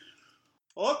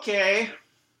Okay.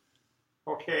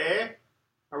 Okay.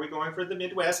 Are we going for the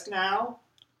Midwest now?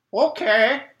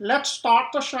 Okay. Let's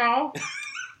start the show.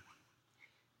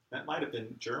 That might have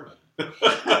been German.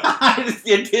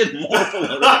 It did morph a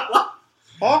little.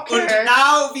 Okay. Und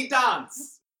now we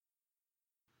dance.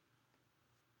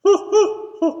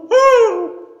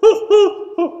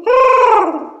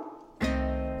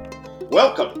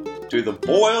 Welcome to the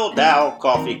Boyle Dow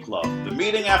Coffee Club, the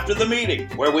meeting after the meeting,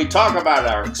 where we talk about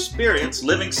our experience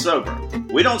living sober.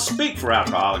 We don't speak for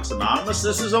Alcoholics Anonymous,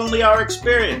 this is only our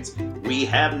experience. We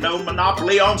have no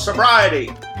monopoly on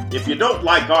sobriety. If you don't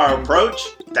like our approach,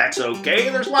 that's okay.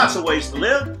 There's lots of ways to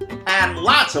live, and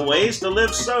lots of ways to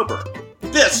live sober.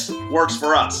 This works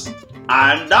for us.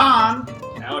 I'm Don.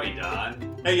 Howdy,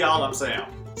 Don. Hey, y'all, I'm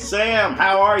Sam. Sam,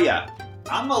 how are ya?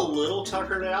 I'm a little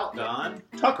tuckered out, Don.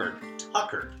 Tuckered.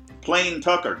 Tuckered. Plain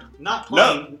tuckered. Not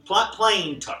plain,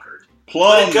 plain tuckered.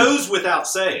 Plum. But it goes without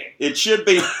saying. It should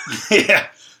be, yeah.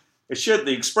 It should,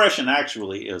 the expression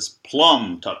actually is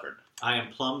plum tuckered. I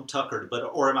am plum tuckered,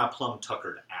 or am I plum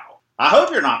tuckered out? I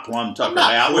hope you're not plum tuckered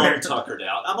I'm not out. tuckered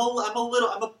out. I'm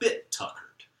a bit tuckered.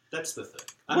 That's the thing.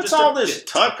 What's all this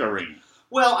tuckering?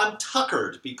 Well, I'm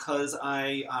tuckered because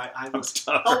I was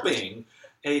helping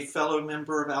a fellow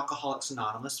member of Alcoholics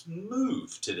Anonymous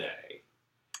move today.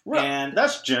 Right. And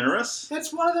that's generous.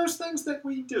 It's one of those things that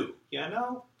we do, you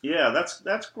know? Yeah,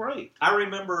 that's great. I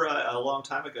remember a long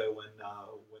time ago when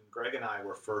Greg and I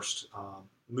were first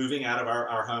moving out of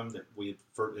our home that we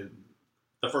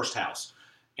the first house,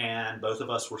 and both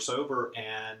of us were sober,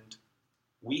 and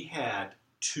we had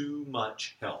too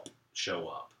much help show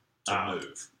up to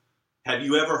move. Have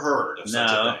you ever heard of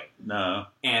such a thing? No.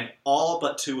 And all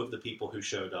but two of the people who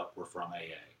showed up were from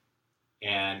AA,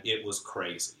 and it was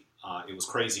crazy. It was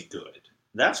crazy good.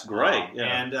 That's great.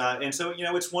 Yeah. And so, you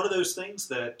know, it's one of those things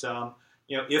that,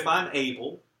 you know, if I'm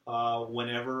able,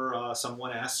 whenever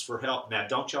someone asks for help, now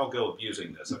don't y'all go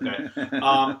abusing this, okay?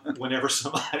 Whenever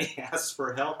somebody asks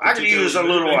for help, I could use a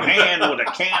little hand with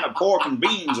a can of pork and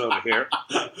beans over here.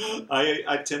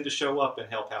 I tend to show up and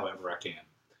help however I can.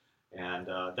 And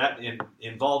that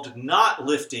involved not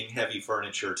lifting heavy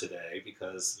furniture today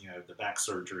because, you know, the back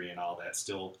surgery and all that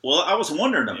still... Well, I was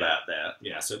wondering about that.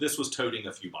 Yeah, so this was toting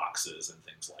a few boxes and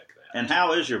things like that. And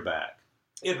how is your back?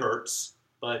 It hurts,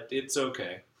 but it's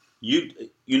okay. You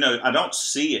know, I don't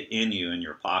see it in you in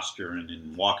your posture and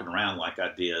in walking around like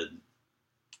I did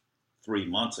 3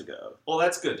 months ago. Well,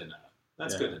 that's good to know.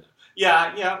 That's good to know.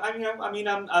 Yeah.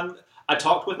 I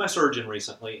talked with my surgeon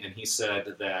recently, and he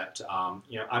said that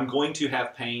you know, I'm going to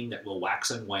have pain that will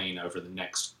wax and wane over the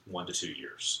next 1 to 2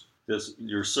 years. Does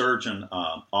your surgeon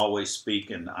always speak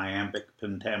in iambic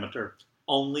pentameter?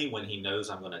 Only when he knows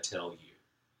I'm going to tell you.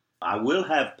 I will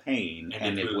have pain,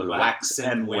 and it will wax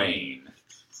and wane.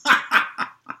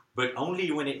 But only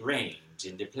when it rains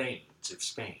in the plains of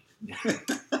Spain.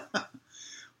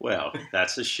 Well,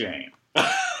 that's a shame.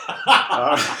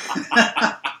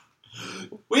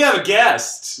 We have a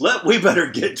guest. We better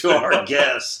get to our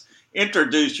guest.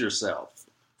 Introduce yourself.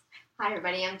 Hi,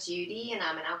 everybody. I'm Judy, and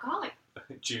I'm an alcoholic.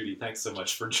 Judy, thanks so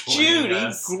much for joining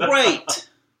us. Judy, great.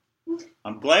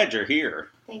 I'm glad you're here.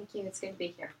 Thank you. It's good to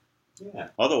be here. Yeah.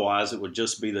 Otherwise, it would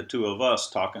just be the two of us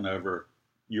talking over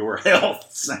your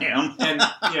health, Sam. And,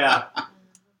 yeah,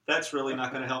 that's really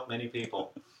not going to help many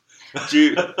people.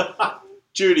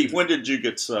 Judy, when did you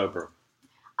get sober?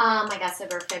 I got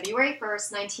sober February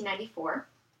 1st, 1994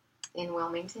 in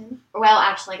Wilmington. Well,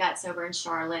 actually, I got sober in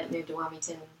Charlotte, moved to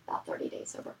Wilmington, about 30 days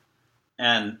sober.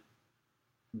 And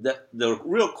the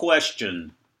real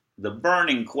question, the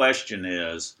burning question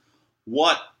is,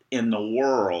 what in the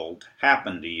world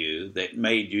happened to you that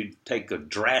made you take a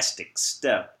drastic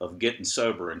step of getting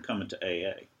sober and coming to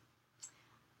AA?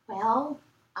 Well,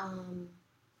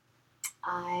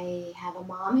 I have a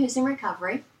mom who's in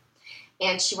recovery.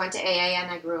 And she went to AA,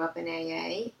 and I grew up in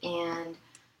AA, and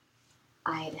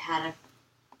I had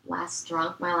my last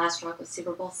drunk was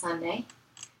Super Bowl Sunday,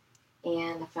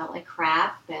 and I felt like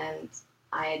crap, and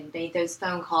I had made those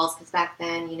phone calls, because back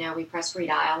then, you know, we pressed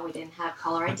redial, we didn't have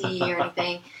caller ID or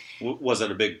anything. Was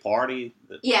it a big party?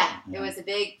 Yeah, it was a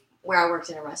big, where I worked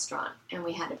in a restaurant, and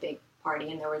we had a big party,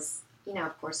 and there was, you know,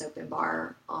 of course, open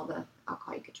bar, all the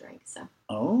alcohol you could drink, so.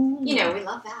 Oh. You know, we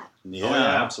love that.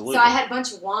 Yeah, absolutely. So I had a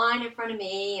bunch of wine in front of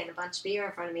me and a bunch of beer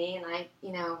in front of me, and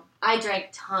I drank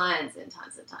tons and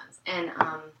tons and tons. And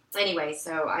anyway,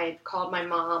 so I called my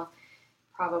mom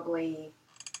probably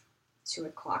 2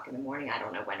 o'clock in the morning. I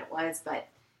don't know when it was, but,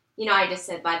 you know, I just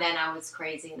said by then I was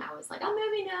crazy, and I was like,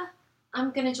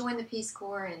 I'm going to join the Peace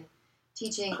Corps and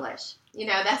teach English. You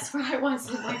know, that's where I was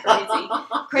in my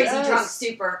crazy Yes. drunk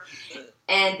stupor.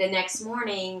 And the next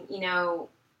morning,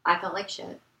 I felt like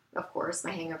shit. Of course,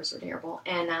 my hangovers were terrible.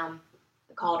 And I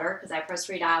called her because I pressed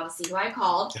redial to see who I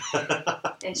called.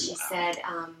 And she said,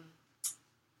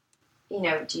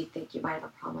 do you think you might have a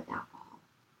problem with alcohol?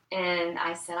 And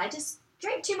I said, I just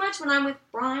drink too much when I'm with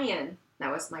Brian.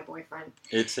 That was my boyfriend.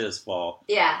 It's his fault.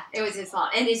 Yeah, it was his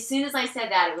fault. And as soon as I said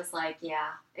that, it was like,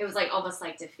 it was like almost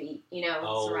like defeat,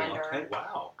 surrender. Okay,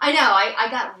 wow. I know. I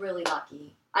got really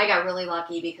lucky. I got really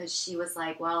lucky because she was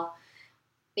like, well,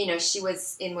 she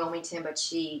was in Wilmington, but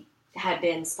she had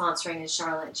been sponsoring in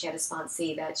Charlotte, and she had a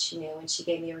sponsee that she knew, and she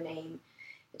gave me her name.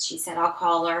 And she said, I'll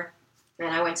call her. And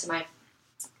I went to my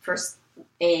first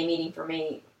AA meeting for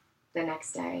me the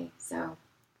next day. So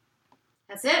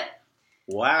that's it.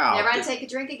 Wow. Never had to take a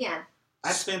drink again.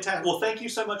 That's fantastic. Well, thank you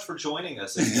so much for joining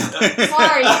us. Sorry.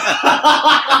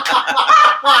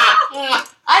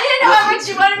 I didn't know how much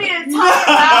you wanted me to talk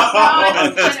about.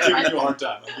 I'm just giving you a hard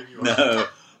time. No.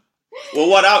 Well,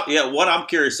 what I'm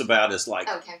curious about is like,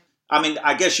 okay. I mean,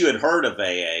 I guess you had heard of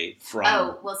AA from.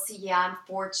 Oh, well, see, I'm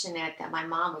fortunate that my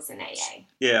mom was in AA.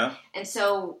 Yeah. And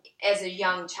so as a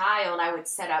young child, I would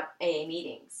set up AA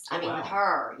meetings. Wow. With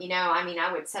her, I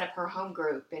would set up her home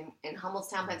group in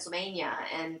Hummelstown, Pennsylvania.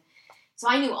 And so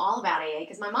I knew all about AA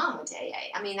because my mom went to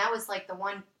AA. That was like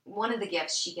one of the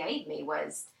gifts she gave me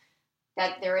was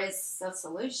that there is a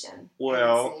solution.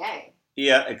 Well, and it's AA.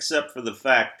 Yeah, except for the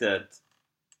fact that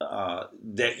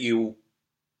that you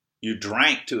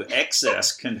drank to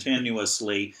excess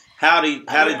continuously. How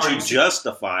did you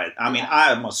justify it?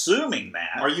 I'm assuming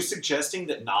that. Are you suggesting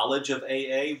that knowledge of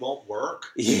AA won't work?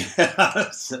 Yeah.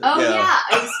 Oh yeah,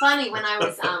 it was funny when I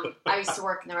was I used to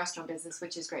work in the restaurant business,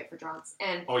 which is great for drunks.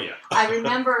 And oh yeah, I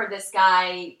remember this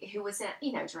guy who was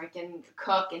drinking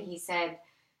cook, and he said,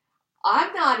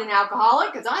 "I'm not an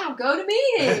alcoholic because I don't go to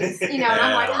meetings." And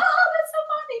I'm like, "Oh, that's so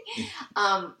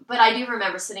funny." But I do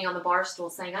remember sitting on the bar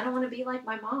stool saying, "I don't want to be like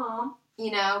my mom,"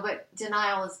 But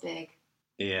denial is big.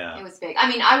 Yeah, it was big. I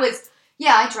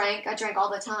drank. I drank all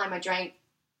the time. I drank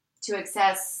to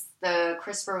excess. The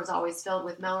crisper was always filled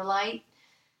with Miller Lite.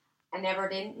 I never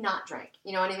did not drink.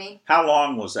 You know what I mean? How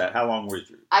long was that? How long were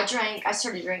you? I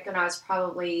started drinking when I was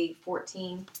probably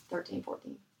 13, 14.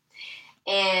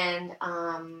 And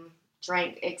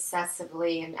drank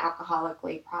excessively and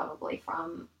alcoholically probably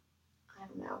from,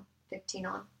 15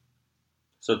 on.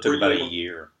 So it took about a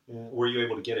year. Yeah. Were you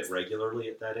able to get it regularly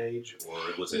at that age? Or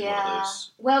was it one of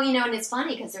those? Well, and it's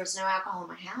funny because there was no alcohol in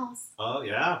my house. Oh,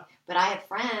 yeah. But I had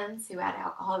friends who had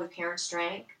alcohol, whose parents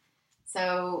drank.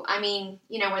 So,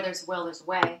 where there's a will, there's a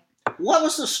way. What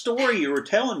was the story you were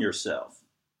telling yourself?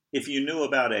 If you knew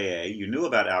about AA, you knew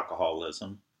about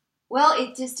alcoholism. Well,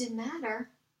 it just didn't matter.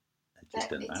 It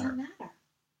didn't matter.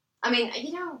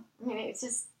 It's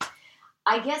just,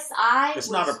 I guess It's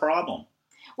not a problem.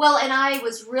 Well, and I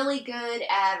was really good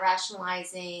at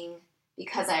rationalizing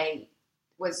because I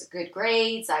was good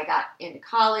grades. I got into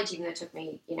college, even though it took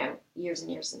me, years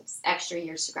and years and extra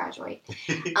years to graduate.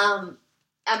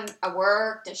 I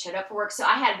worked, I showed up for work. So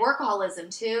I had workaholism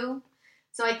too.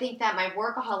 So I think that my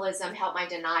workaholism helped my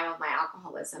denial of my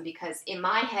alcoholism because in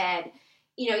my head,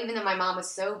 even though my mom was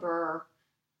sober,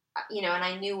 and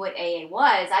I knew what AA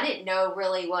was, I didn't know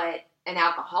really what an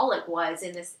alcoholic was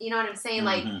in this, you know what I'm saying?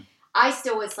 Mm-hmm. Like, I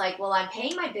still was like, well, I'm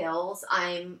paying my bills.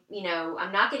 I'm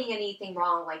not getting anything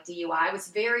wrong like DUI. I was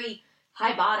very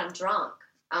high bottom drunk.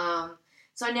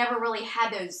 So I never really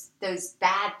had those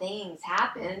bad things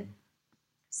happen.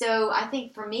 So I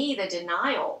think for me, the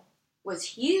denial was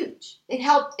huge. It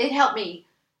helped me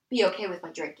be okay with my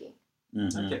drinking.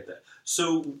 Mm-hmm. I get that.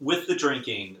 So with the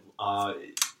drinking,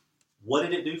 what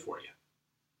did it do for you?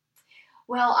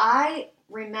 Well, I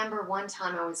remember one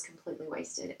time I was completely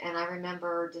wasted, and I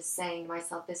remember just saying to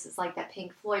myself, this is like that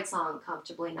Pink Floyd song,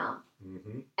 Comfortably Numb.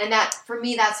 Mm-hmm. And that, for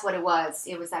me, that's what it was.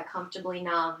 It was that comfortably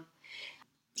numb.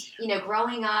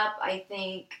 Growing up, I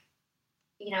think,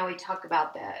 we talk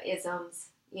about the isms,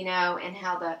 and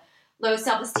how the low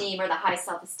self-esteem or the high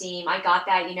self-esteem. I got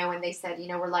that, when they said,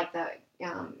 we're like the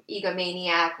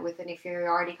egomaniac with an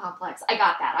inferiority complex. I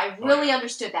got that. I really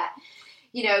understood that.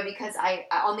 Because I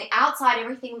on the outside,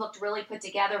 everything looked really put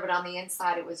together, but on the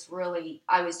inside, it was really,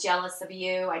 I was jealous of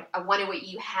you. I wanted what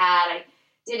you had. I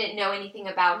didn't know anything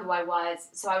about who I was.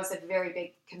 So I was a very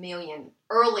big chameleon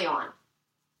early on.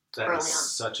 That is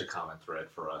such a common thread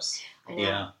for us. I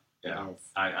know. Yeah.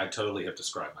 I totally have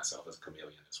described myself as a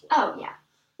chameleon as well. Oh, yeah.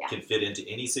 Can fit into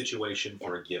any situation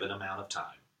for a given amount of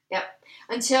time. Yep.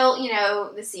 Until,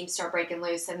 the seams start breaking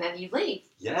loose and then you leave.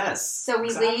 Yes. So we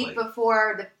leave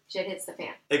before the shit hits the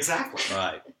fan. Exactly.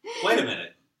 Right. Wait a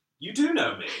minute. You do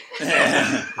know me.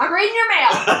 I'm reading your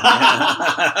mail.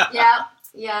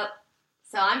 Yep.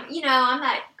 So I'm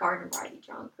that garden variety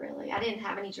drunk, really. I didn't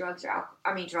have any drugs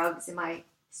drugs in my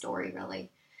story, really.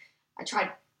 I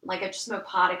tried, I just smoked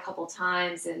pot a couple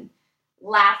times and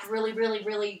laughed really, really,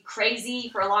 really crazy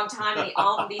for a long time. And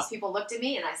all of these people looked at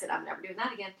me and I said, I'm never doing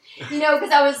that again.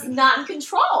 Because I was not in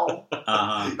control.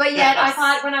 Uh-huh. But yet I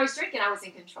thought when I was drinking, I was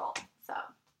in control. So.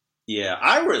 Yeah,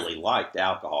 I really liked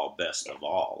alcohol best of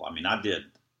all. I mean, I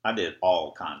did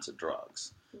all kinds of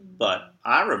drugs. Mm-hmm. But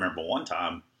I remember one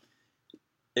time,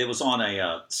 it was on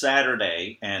a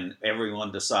Saturday, and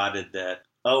everyone decided that,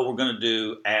 we're going to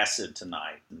do acid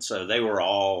tonight. And so they were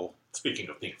all... Speaking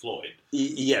of Pink Floyd.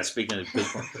 Yeah, speaking of Pink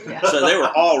Floyd. Yeah. So they were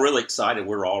all really excited.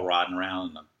 We were all riding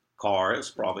around in a car. It was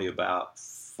probably about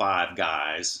 5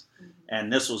 guys. Mm-hmm.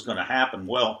 And this was going to happen.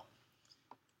 Well,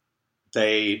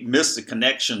 they missed the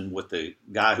connection with the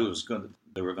guy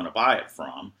they were going to buy it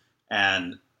from.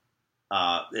 And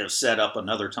it was set up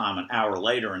another time an hour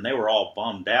later, and they were all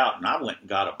bummed out. And I went and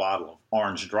got a bottle of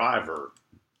Orange Driver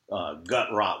gut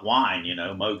rot wine,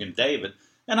 Mogan David.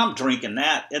 And I'm drinking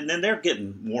that. And then they're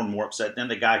getting more and more upset. Then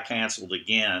the guy canceled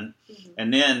again. Mm-hmm.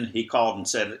 And then he called and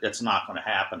said, it's not going to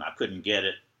happen. I couldn't get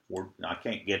it. I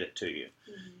can't get it to you.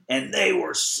 Mm-hmm. And they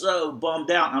were so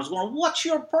bummed out. And I was going, what's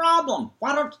your problem?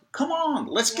 Come on,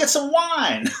 let's get some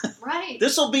wine. Right.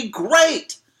 This will be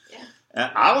great. Yeah.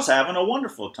 And I was having a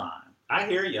wonderful time. I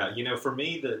hear you. For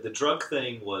me, the drug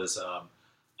thing was,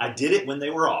 I did it when they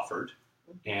were offered.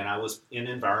 And I was in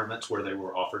environments where they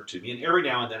were offered to me. And every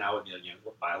now and then I would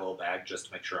buy a little bag just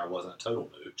to make sure I wasn't a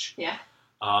total mooch. Yeah.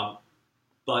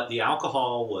 But the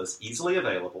alcohol was easily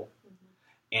available.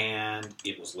 Mm-hmm. And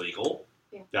it was legal.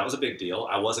 Yeah. That was a big deal.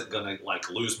 I wasn't going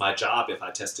to lose my job if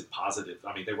I tested positive.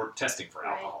 I mean, they weren't testing for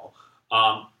Right. alcohol.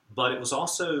 But it was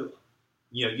also,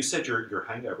 you said your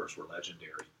hangovers were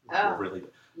legendary. Oh. Were really,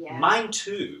 Yeah. mine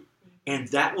too. And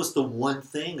that was the one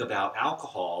thing about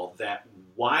alcohol that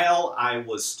while I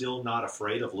was still not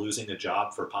afraid of losing a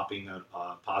job for popping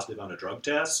positive on a drug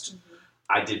test, Mm-hmm.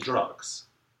 I did drugs.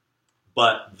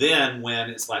 But then when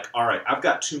it's like, all right, I've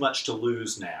got too much to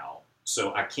lose now,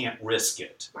 so I can't risk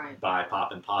it Right. by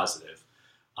popping positive.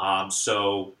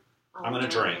 So I'm gonna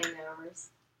drink. Hangovers.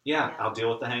 yeah, Yeah. I'll deal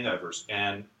with the hangovers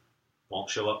and won't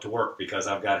show up to work because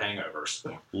I've got hangovers.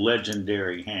 Yeah.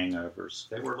 Legendary hangovers.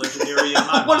 They were legendary in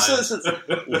my What's mind.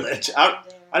 this?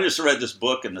 I just read this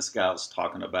book, and this guy was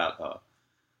talking about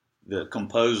the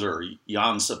composer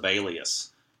Jan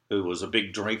Sibelius, who was a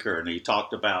big drinker, and he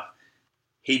talked about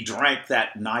he drank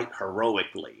that night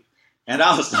heroically. And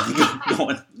I was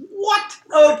going, what?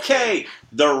 Okay,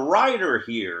 the writer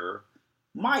here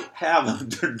might have a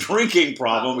drinking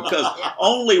problem because Yeah.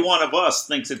 only one of us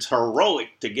thinks it's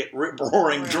heroic to get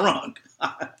rip-roaring Right. drunk.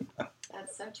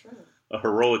 That's so true. A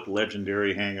heroic,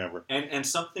 legendary hangover. And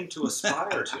something to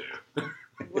aspire to.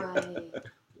 Right.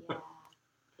 Yeah.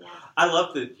 Yeah. I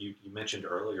love that you mentioned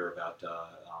earlier about,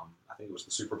 I think it was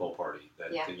the Super Bowl party,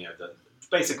 that Yeah. the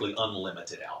basically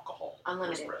unlimited alcohol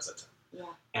Unlimited. was present. Yeah.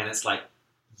 And it's like,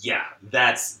 yeah,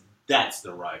 that's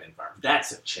the right environment.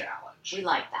 That's a challenge. We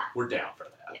like that. We're down for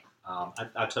that. Yeah.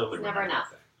 I totally It's never remember enough.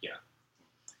 that thing. Yeah.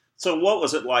 So what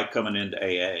was it like coming into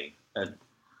AA?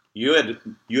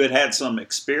 You had some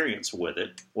experience with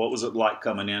it. What was it like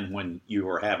coming in when you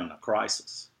were having a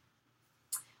crisis?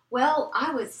 Well,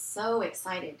 I was so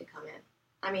excited to come in.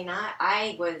 I mean,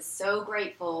 I was so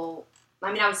grateful.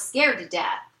 I mean, I was scared to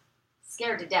death.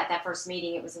 That first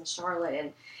meeting, it was in Charlotte,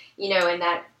 and and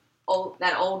that old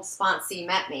sponsee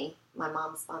met me, my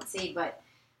mom's sponsee, but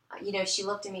she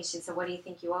looked at me, she said, what do you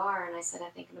think you are? And I said, I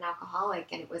think I'm an alcoholic.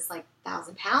 And it was like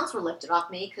 1,000 pounds were lifted off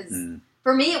me because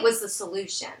for me, it was the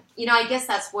solution. I guess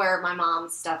that's where my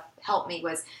mom's stuff helped me,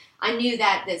 was I knew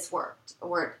that this worked,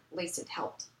 or at least it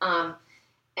helped.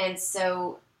 And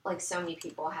so, like so many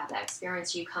people have that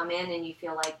experience, you come in and you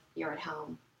feel like you're at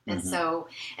home. And so,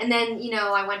 and then,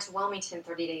 I went to Wilmington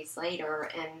 30 days later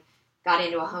and got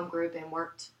into a home group and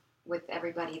worked with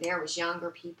everybody there. It was younger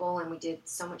people, and we did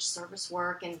so much service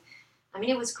work. And I mean,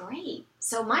 it was great.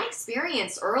 So my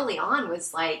experience early on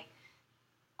was like,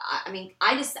 I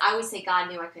always say God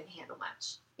knew I couldn't handle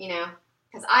much,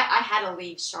 because I had to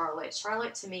leave Charlotte.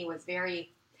 Charlotte to me was very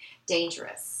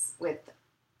dangerous with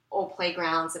old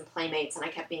playgrounds and playmates, and I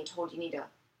kept being told you need to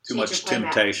Too change much your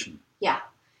playmat. temptation.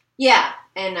 Yeah,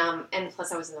 and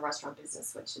plus I was in the restaurant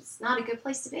business, which is not a good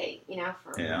place to be,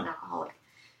 for an alcoholic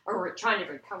or trying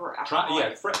to recover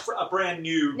alcoholic. For a brand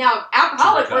new. Now,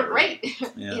 alcoholics were recovery.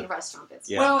 great Yeah. in restaurant business.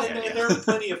 Yeah. Well, and there are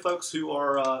plenty of folks who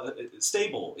are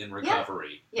stable in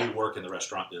recovery Yeah. who work in the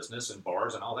restaurant business and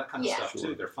bars and all that kind of Yeah. stuff Sure.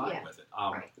 too. They're fine Yeah. with it.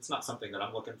 Right. It's not something that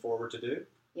I'm looking forward to do.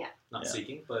 Yeah. Not Yeah.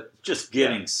 seeking, but Just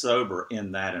getting sober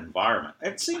in that environment.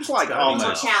 It seems like gotta be More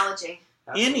almost challenging.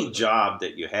 Absolutely. Any job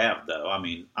that you have, though, I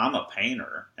mean, I'm a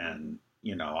painter, and,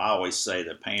 I always say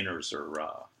that painters are,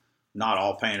 not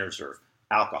all painters are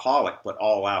alcoholic, but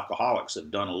all alcoholics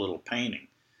have done a little painting.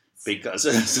 Because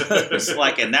it's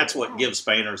like, and that's what gives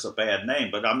painters a bad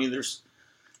name. But I mean,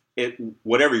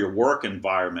 whatever your work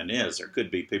environment is, there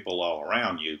could be people all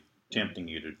around you tempting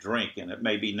you to drink, and it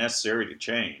may be necessary to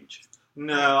change.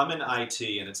 No, I'm in IT,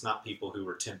 and it's not people who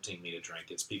were tempting me to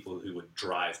drink. It's people who would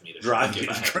drive me to drink.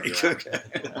 Okay.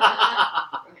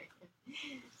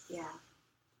 Yeah.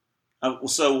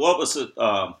 So what was it,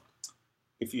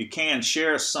 if you can,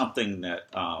 share something that,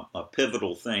 a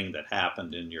pivotal thing that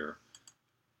happened in your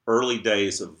early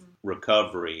days of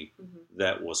recovery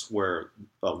that was where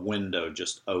a window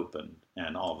just opened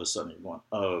and all of a sudden you're going,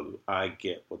 oh, I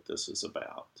get what this is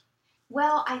about.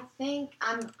 Well, I think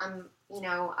I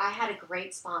had a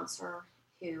great sponsor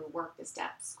who worked the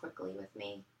steps quickly with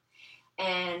me.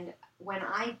 And when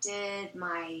I did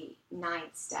my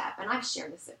 9th step, and I've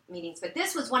shared this at meetings, but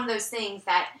this was one of those things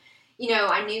that,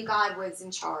 I knew God was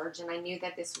in charge and I knew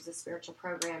that this was a spiritual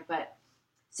program, but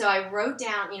so I wrote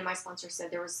down, my sponsor said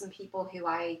there were some people who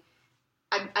I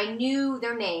knew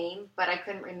their name, but I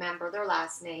couldn't remember their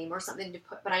last name or something to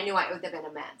put, but I knew I owed them an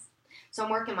amends. So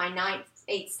I'm working my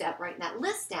 8th step, writing that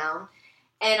list down,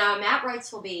 and I'm at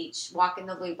Wrightsville Beach, walking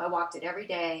the loop. I walked it every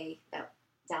day.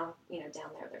 Down there,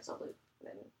 there's a loop, and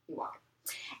then you walk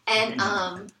it.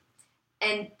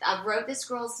 And I wrote this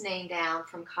girl's name down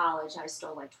from college. I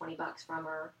stole like $20 from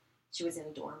her. She was in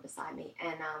a dorm beside me,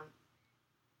 and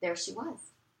there she was.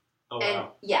 Oh, and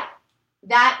wow. yeah,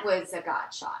 that was a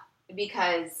God shot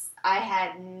because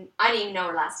I didn't even know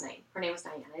her last name. Her name was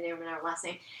Diane. I didn't even know her last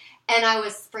name. And I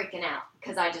was freaking out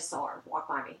because I just saw her walk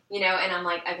by me, and I'm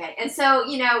like, okay. And so,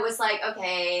 it was like,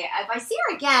 okay, if I see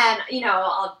her again,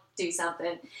 I'll do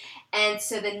something. And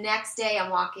so the next day I'm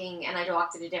walking and I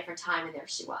walked at a different time and there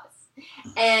she was.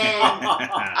 And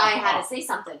I had to say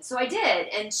something. So I did.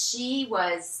 And she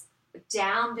was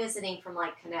down visiting from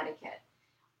like Connecticut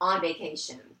on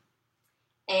vacation.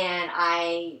 And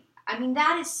I mean,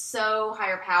 that is so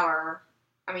higher power.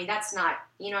 I mean, that's not,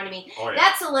 you know what I mean? Oh, yeah.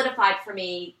 That solidified for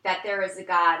me that there is a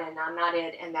God and I'm not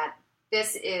it, and that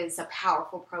this is a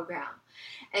powerful program.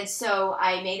 And so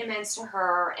I made amends to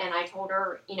her, and I told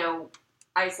her,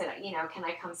 I said, can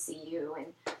I come see you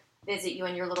and visit you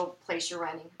in your little place you're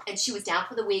running? And she was down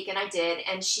for the week, and I did.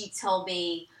 And she told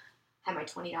me, I had my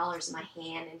 $20 in my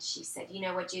hand, and she said, you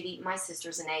know what, Judy, my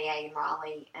sister's in AA in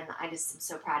Raleigh, and I just am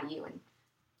so proud of you, and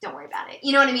don't worry about it.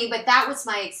 You know what I mean? But that was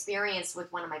my experience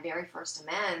with one of my very first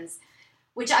amends,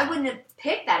 which I wouldn't have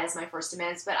picked that as my first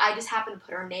amends, but I just happened to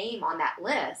put her name on that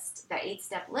list, that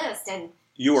 8-step list, and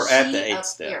you were at the 8th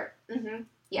step. Mm-hmm.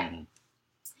 Yeah. Mm-hmm.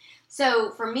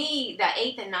 So for me, the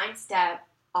 8th and 9th step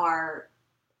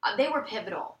they were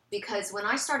pivotal because when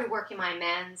I started working my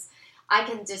amends, I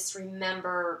can just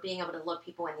remember being able to look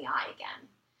people in the eye again.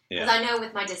 Because I know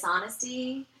with my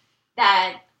dishonesty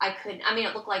that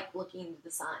it looked like looking into the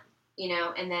sun,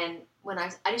 and then when I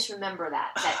just remember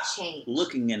that change.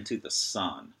 Looking into the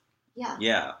sun. Yeah.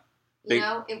 Yeah.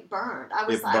 It burned. I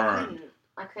was like,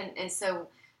 I couldn't. And so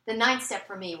the 9th step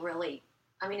for me really,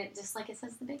 it just like it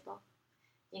says in the big book,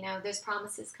 those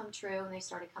promises come true, and they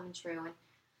started coming true. And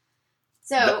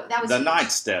so that was the huge. 9th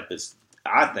step is,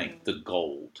 I think, the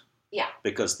gold. Yeah.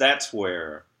 Because that's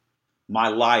where my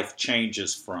life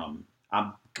changes from,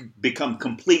 I'm become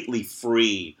completely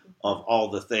free of all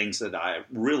the things that I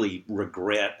really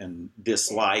regret and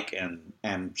dislike and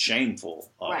am shameful,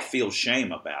 feel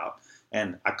shame about.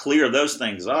 And I clear those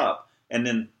things up. And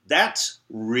then that's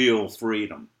real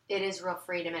freedom. It is real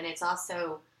freedom. And it's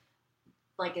also,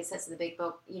 like it says in the big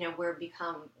book, we're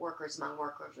become workers among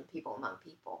workers and people among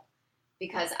people.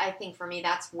 Because I think for me,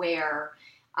 that's where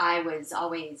I was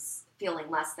always feeling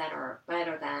less than or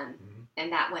better than. Mm-hmm.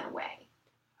 And that went away.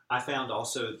 I found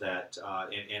also that,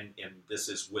 and this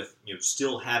is with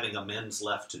still having amends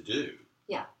left to do.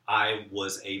 Yeah. I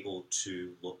was able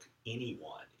to look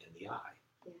anyone in the eye.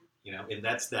 Yeah. And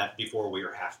that's that before we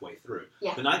were halfway through.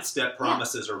 Yeah. The 9th step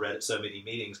promises are read at so many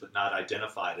meetings, but not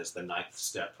identified as the 9th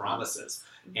step promises.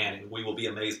 Mm-hmm. And we will be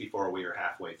amazed before we are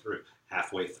halfway through.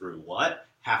 Halfway through what?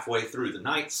 Halfway through the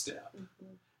 9th step.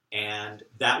 Mm-hmm. And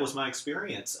that was my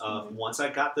experience of once I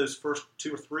got those first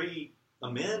 2 or 3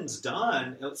 amends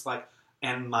done, it's like,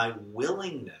 and my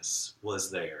willingness was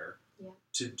there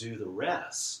to do the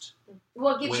rest.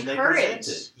 Well, it gives you courage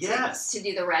yes. to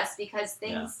do the rest because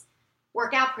things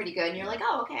work out pretty good. And you're like,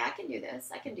 oh, okay, I can do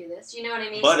this. You know what I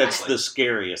mean? But it's the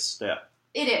scariest step.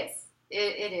 It is.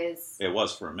 It is. It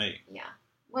was for me. Yeah.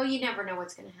 Well, you never know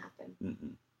what's going to happen. Mm-hmm.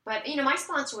 But, my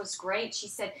sponsor was great. She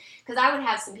said, because I would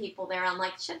have some people there. I'm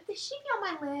like, should she be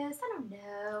on my list? I don't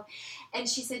know. And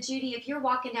she said, Judy, if you're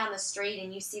walking down the street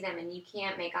and you see them and you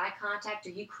can't make eye contact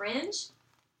or you cringe,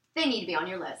 they need to be on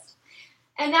your list.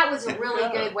 And that was a really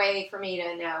good way for me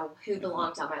to know who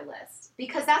belonged on my list.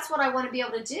 Because that's what I want to be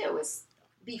able to do is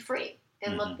be free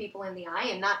and look people in the eye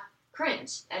and not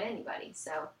cringe at anybody.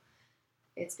 So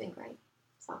it's been great.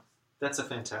 So That's a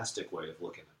fantastic way of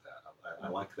looking at that. I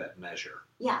like that measure.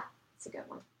 Yeah, it's a good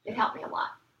one. It helped me a lot.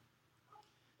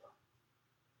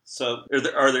 So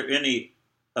are there any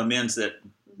amends that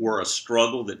were a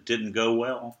struggle that didn't go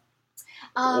well?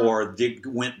 Or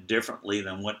went differently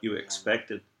than what you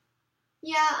expected?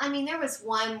 Yeah, I mean, there was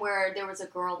one where there was a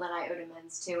girl that I owed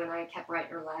amends to, and I kept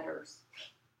writing her letters.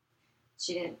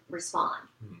 She didn't respond.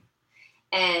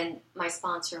 And my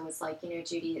sponsor was like,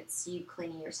 Judy, it's you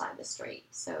cleaning your side of the street,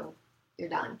 so you're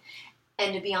done.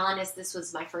 And to be honest, this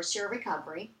was my first year of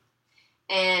recovery.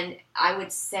 And I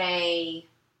would say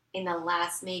in the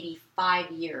last maybe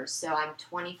 5 years, so I'm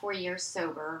 24 years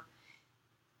sober,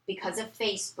 because of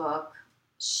Facebook,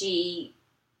 she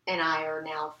and I are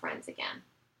now friends again.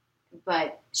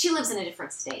 But she lives in a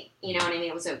different state. You know what I mean?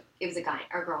 It was a guy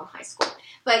or girl in high school.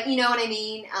 But you know what I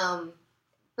mean?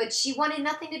 But she wanted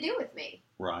nothing to do with me.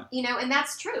 Right. And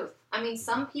that's truth. I mean,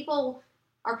 some people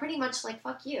are pretty much like,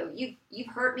 fuck you. You've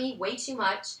hurt me way too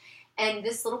much, and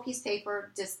this little piece of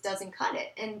paper just doesn't cut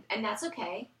it. And that's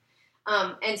okay.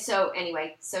 And so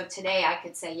anyway, so today I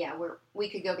could say, yeah, we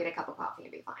could go get a cup of coffee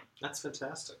and be fine. That's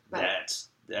fantastic. But,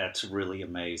 That's really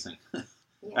amazing. yeah.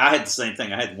 I had the same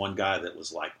thing. I had one guy that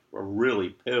was like a really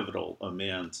pivotal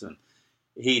amends, and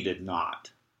he did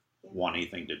not want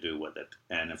anything to do with it.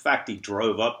 And in fact, he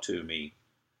drove up to me,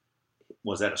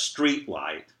 was at a street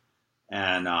light,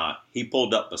 and he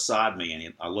pulled up beside me,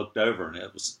 and I looked over, and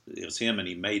it was him, and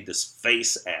he made this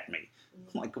face at me.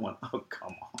 I'm like going, oh,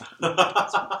 come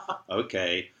on.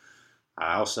 Okay,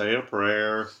 I'll say a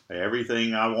prayer.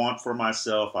 Everything I want for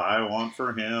myself, I want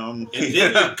for him. And then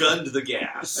you gunned the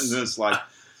gas. And it's like,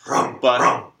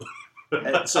 but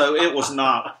so it was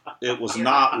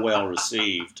not well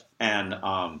received. And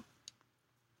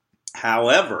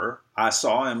however, I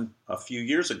saw him a few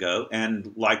years ago,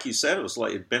 and like you said,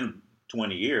 it'd been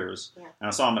 20 years. Yeah. And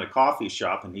I saw him at a coffee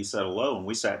shop, and he said hello, and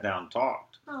we sat down and talked.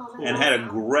 And had a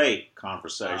great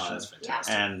conversation. Oh, that's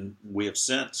fantastic. And we have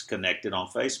since connected on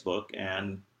Facebook,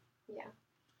 and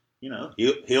yeah,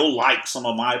 he'll like some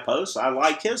of my posts. I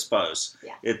like his posts.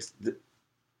 Yeah.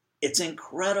 It's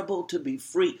incredible to be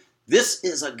free. This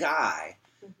is a guy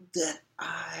that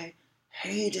I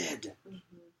hated.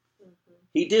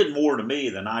 He did more to me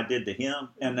than I did to him,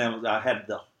 and then I had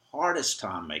the hardest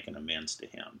time making amends to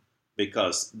him.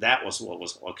 Because that was what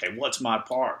was, okay, what's my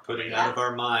part? Putting out of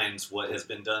our minds what has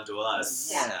been done to us.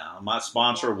 Yeah, my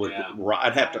sponsor would,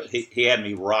 I'd have to, he had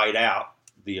me write out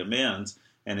the amends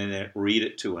and then read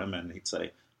it to him, and he'd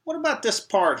say, what about this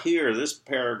part here, this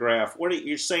paragraph? What are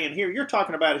you saying here? You're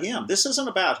talking about him. This isn't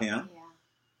about him.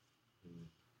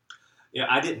 Yeah,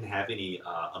 I didn't have any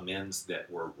amends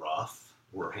that were rough,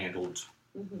 were handled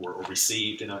or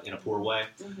received in a poor way.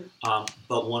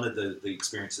 But one of the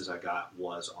experiences I got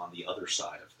was on the other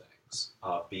side of things,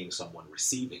 being someone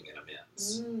receiving an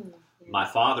amends. My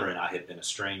father and I had been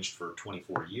estranged for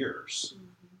 24 years,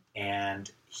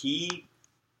 and he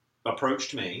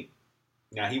approached me.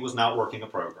 Now, he was not working a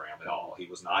program at all. He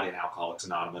was not in Alcoholics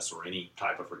Anonymous or any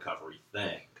type of recovery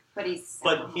thing. But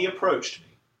he approached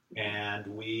me, and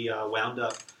we wound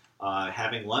up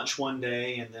having lunch one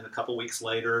day, and then a couple weeks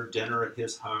later, dinner at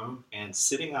his home, and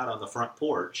sitting out on the front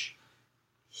porch,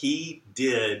 he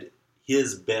did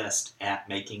his best at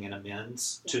making an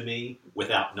amends to me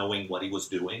without knowing what he was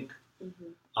doing.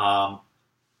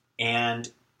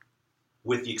 And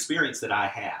with the experience that I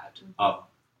had of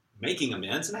making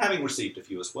amends, and having received a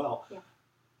few as well,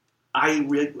 I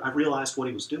realized what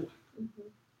he was doing.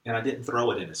 And I didn't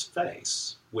throw it in his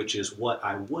face, which is what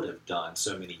I would have done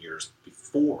so many years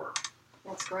before.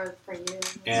 That's growth for you.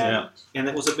 And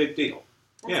it was a big deal.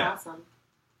 That's awesome.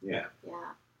 Yeah.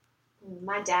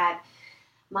 My dad,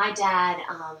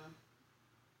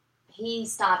 he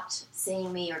stopped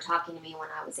seeing me or talking to me when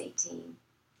I was 18.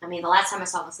 I mean, the last time I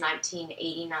saw him was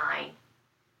 1989.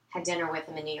 Had dinner with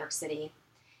him in New York City.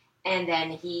 And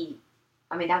then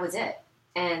that was it.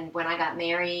 And when I got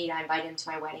married, I invited him to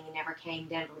my wedding. He never came,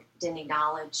 didn't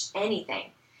acknowledge anything.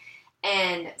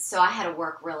 And so I had to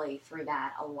work really through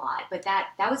that a lot. But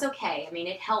that was okay. I mean,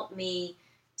 it helped me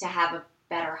to have a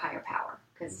better higher power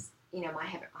because, my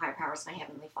higher power is my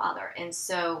Heavenly Father. And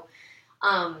so,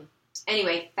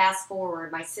 anyway, fast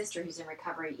forward, my sister who's in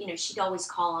recovery, she'd always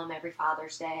call him every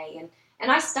Father's Day.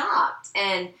 And I stopped.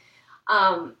 And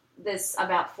this,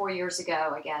 about 4 years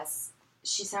ago, I guess,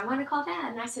 she said, I want to call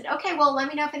Dad. And I said, okay, well, let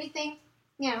me know if anything,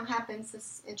 happens. This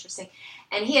is interesting.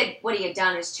 And what he had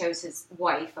done is chose his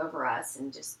wife over us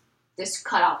and just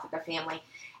cut off with the family.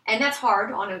 And that's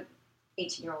hard on an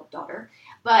 18-year-old daughter.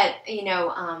 But,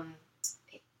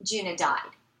 June had died.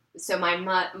 So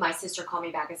my sister called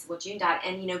me back and said, well, June died.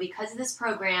 And, because of this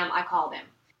program, I called him.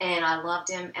 And I loved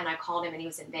him, and I called him, and he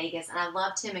was in Vegas. And I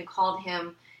loved him and called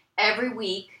him every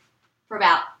week for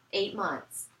about 8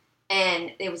 months.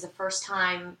 And it was the first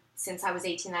time since I was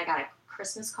 18 that I got a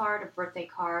Christmas card, a birthday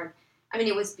card. I mean,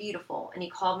 it was beautiful. And he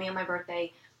called me on my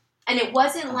birthday. And it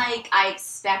wasn't like I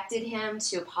expected him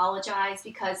to apologize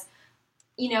because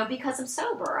I'm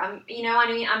sober. I'm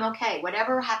okay.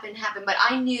 Whatever happened, happened. But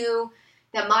I knew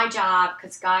that my job,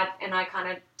 because God and I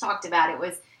kind of talked about it,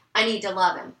 was I need to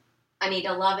love him. I need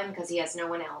to love him because he has no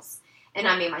one else. And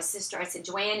I made my sister, I said,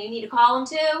 Joanne, you need to call him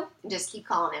too. And just keep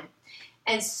calling him.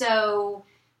 And so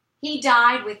he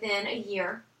died within a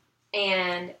year.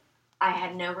 And I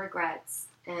had no regrets.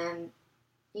 And,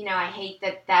 I hate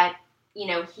that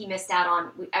he missed out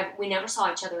on, we never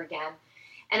saw each other again.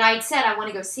 And I had said I want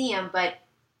to go see him, but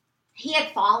he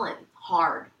had fallen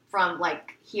hard from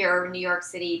like here, New York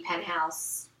City,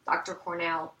 penthouse, Dr.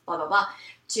 Cornell, blah, blah, blah,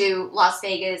 to Las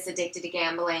Vegas, addicted to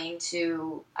gambling,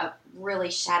 to a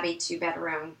really shabby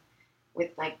 2-bedroom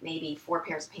with like maybe 4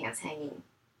 pairs of pants hanging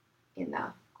in the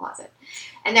closet.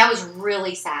 And that was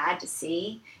really sad to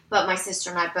see. But my sister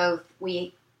and I both,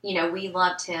 we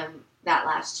loved him that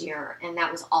last year, and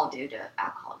that was all due to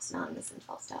Alcoholics Anonymous and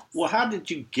 12 steps. Well, how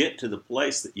did you get to the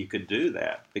place that you could do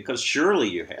that? Because surely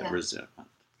you had resentment.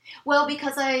 Well,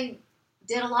 because I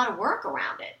did a lot of work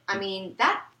around it. I mean,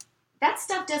 that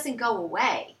stuff doesn't go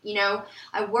away.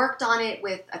 I worked on it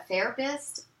with a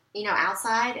therapist,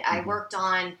 outside. Mm-hmm. I worked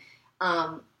on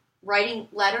writing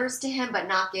letters to him but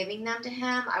not giving them to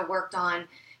him. I worked on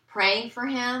praying for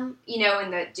him,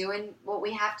 and doing what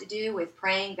we have to do with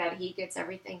praying that he gets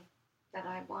everything that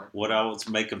I want. What I was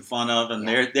making fun of, and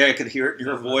there I could hear it in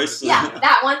your voice. Yeah,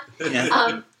 that one.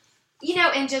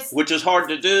 And just... Which is hard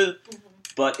to do,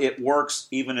 but it works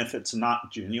even if it's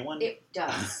not genuine. It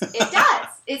does. It does.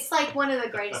 It's like one of the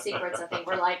greatest secrets, I think.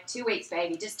 We're like, 2 weeks,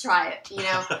 baby, just try it,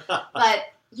 But,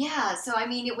 yeah, so, I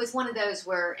mean, it was one of those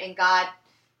where, and God,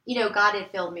 God had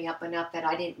filled me up enough that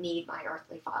I didn't need my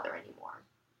earthly father anymore.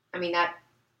 I mean, that,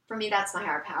 for me, that's my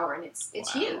higher power, and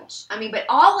it's huge. I mean, but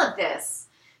all of this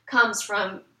comes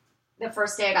from the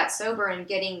first day I got sober and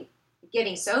getting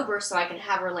sober so I can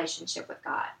have a relationship with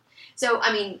God. So,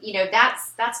 I mean,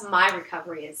 that's my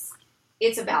recovery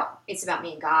it's about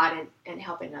me and God and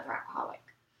helping another alcoholic.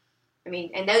 I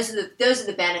mean, and those are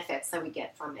the benefits that we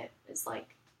get from it, is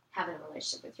like having a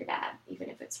relationship with your dad, even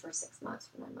if it's for 6 months,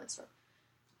 for 9 months,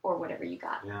 or whatever you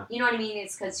got. Yeah. You know what I mean?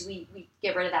 It's because we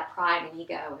get rid of that pride and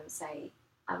ego and say,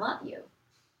 I love you.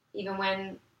 Even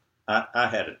when... I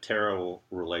had a terrible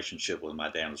relationship with my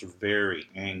dad. I was very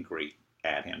angry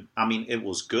at him. I mean, it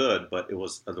was good, but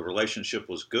the relationship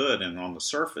was good, and on the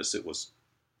surface it was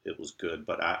good,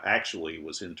 but I actually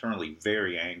was internally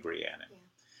very angry at him.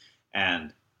 Yeah.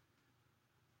 And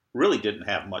really didn't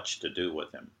have much to do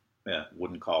with him.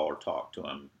 Wouldn't call or talk to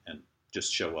him, and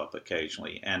just show up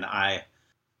occasionally. And I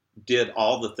did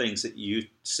all the things that you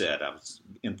said. I was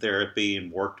in therapy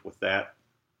and worked with that,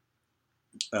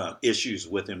 issues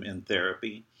with him in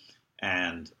therapy,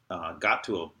 and got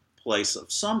to a place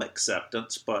of some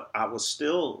acceptance, but I was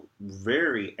still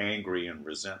very angry and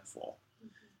resentful.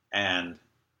 Mm-hmm. And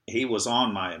he was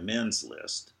on my amends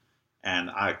list, and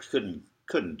I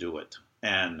couldn't do it.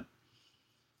 And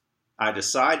I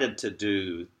decided to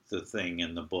do the thing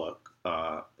in the book.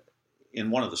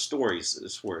 In one of the stories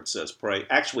is where it says pray.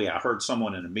 Actually, I heard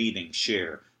someone in a meeting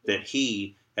share that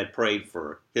he had prayed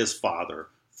for his father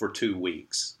for 2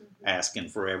 weeks, asking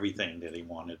for everything that he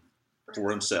wanted for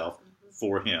himself,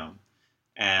 for him.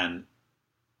 And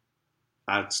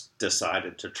I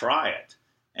decided to try it.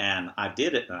 And I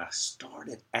did it, and I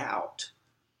started out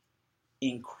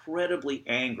incredibly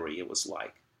angry. It was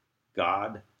like,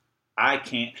 God, I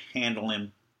can't handle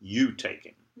him. You take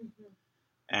him. Mm-hmm.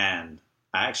 And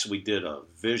I actually did a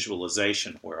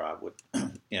visualization where I would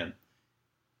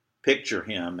picture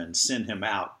him and send him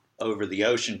out over the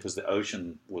ocean, because the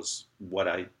ocean was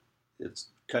it's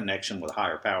connection with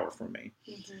higher power for me.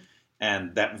 Mm-hmm.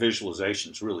 And that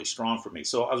visualization is really strong for me.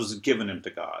 So I was giving him to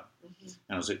God. Mm-hmm.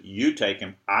 And I was like, you take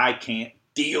him. I can't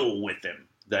deal with him.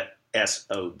 That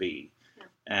SOB. Yeah.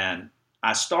 And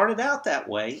I started out that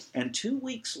way. And 2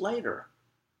 weeks later,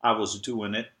 I was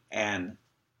doing it. And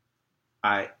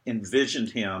I envisioned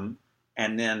him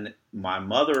And then my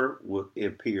mother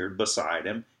appeared beside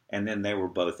him, and then they were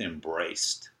both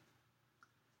embraced.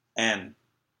 And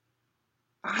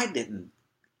I didn't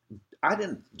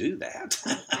do that.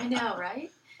 I know, right?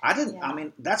 I didn't. Yeah. I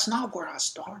mean, that's not where I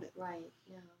started. Right.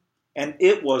 No. And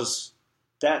it was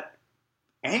that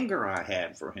anger I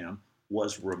had for him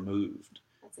was removed.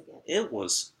 That's a gift. It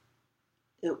was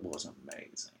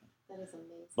amazing. That is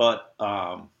amazing. But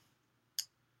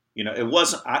it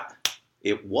wasn't.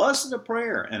 It was the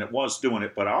prayer, and it was doing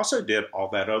it. But I also did all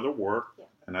that other work,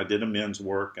 and I did amends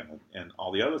work and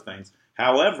all the other things.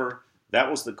 However, that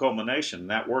was the culmination.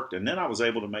 That worked, and then I was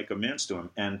able to make amends to him.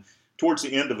 And towards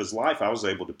the end of his life, I was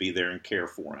able to be there and care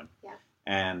for him. Yeah.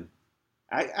 And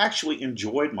I actually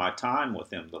enjoyed my time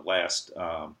with him the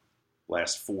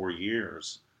last 4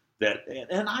 years.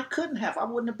 And I couldn't have. I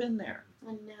wouldn't have been there.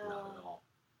 I know.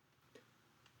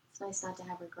 It's nice not to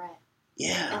have regret.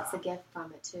 Yeah. That's the gift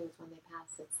from it too. Is when they pass,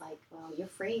 it's like, well, you're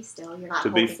free still. You're not to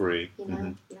holding, be free. You know,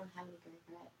 you don't have any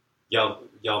regret.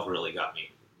 Y'all really got me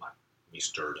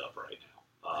stirred up right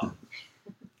now.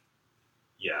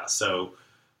 Yeah. So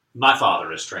my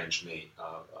father estranged me,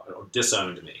 or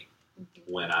disowned me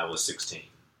when I was 16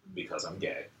 because I'm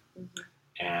gay,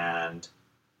 and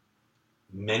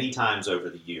many times over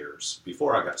the years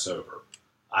before I got sober,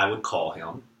 I would call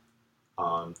him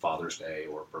on Father's Day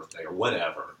or birthday or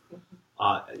whatever,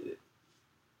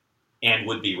 and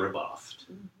would be rebuffed.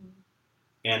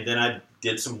 And then I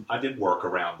did work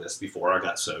around this before I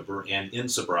got sober and in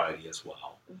sobriety as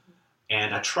well.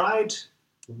 And I tried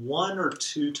 1 or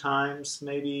 2 times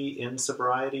maybe in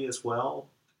sobriety as well,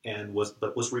 and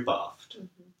was rebuffed.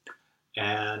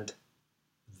 And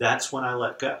that's when I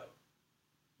let go.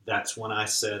 That's when I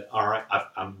said, all right,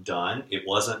 I'm done. It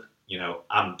wasn't,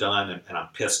 I'm done and I'm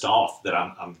pissed off that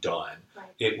I'm done. Right.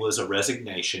 It was a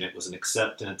resignation. It was an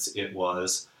acceptance. It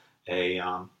was a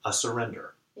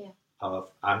surrender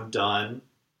of I'm done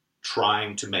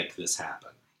trying to make this happen.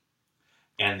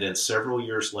 And then several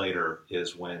years later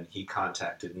is when he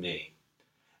contacted me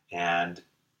and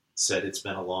said, it's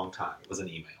been a long time. It was an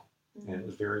email. And it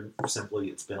was very simply,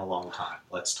 it's been a long time.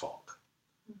 Let's talk.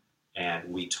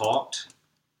 And we talked.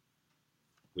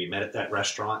 We met at that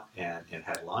restaurant and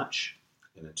had lunch.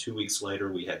 And then 2 weeks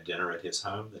later, we had dinner at his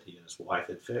home that he and his wife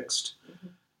had fixed.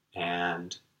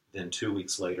 And then 2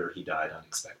 weeks later, he died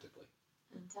unexpectedly.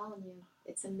 I'm telling you,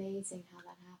 it's amazing how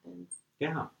that happens.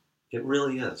 Yeah, it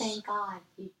really is. Thank God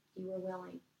you were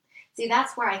willing. See,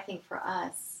 that's where I think for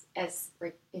us,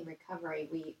 in recovery,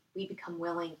 we become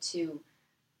willing to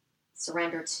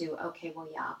surrender to, okay, well,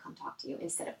 yeah, I'll come talk to you,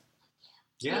 instead of,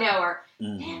 or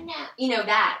man,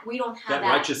 that we don't have that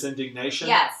righteous indignation.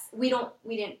 Yes, we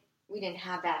didn't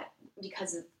have that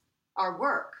because of our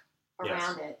work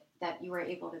around it, that you were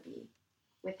able to be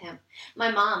with him.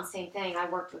 My mom, same thing. I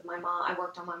worked with my mom. I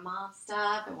worked on my mom's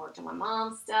stuff and worked on my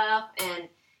mom's stuff, and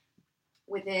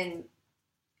within,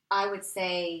 I would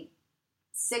say,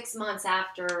 6 months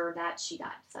after that, she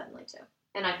died suddenly too,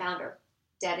 and I found her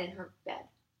dead in her bed.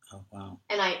 Oh wow!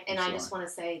 And I just want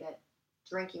to say that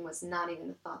drinking was not even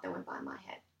the thought that went by my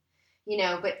head,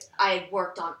 But I had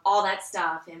worked on all that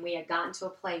stuff, and we had gotten to a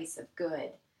place of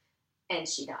good, and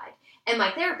she died. And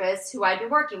my therapist, who I'd been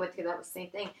working with, because that was the same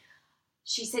thing,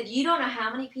 she said, "You don't know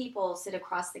how many people sit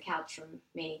across the couch from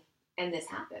me, and this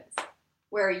happens,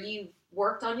 where you've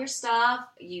worked on your stuff,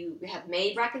 you have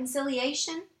made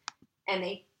reconciliation, and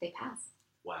they pass."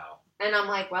 Wow. And I'm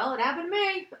like, well, it happened to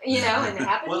me, and it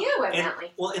happened to you,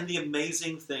 evidently. And the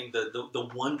amazing thing, the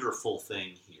wonderful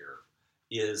thing here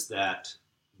is that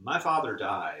my father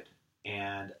died,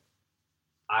 and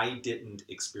I didn't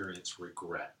experience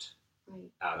regret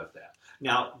out of that.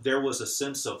 Now, there was a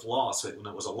sense of loss, when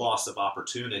it was a loss of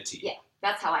opportunity. Yeah,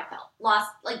 that's how I felt. Loss,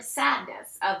 like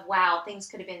sadness of, wow, things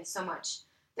could have been so much.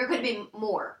 There could have been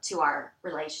more to our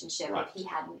relationship if he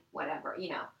hadn't, whatever,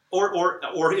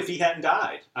 Or if he hadn't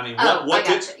died. I mean,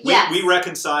 we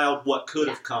reconciled what could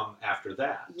have come after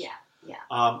that. Yeah.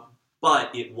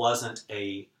 But it wasn't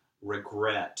a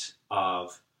regret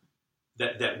of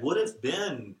that would have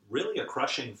been really a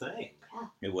crushing thing. Yeah.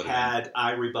 It would had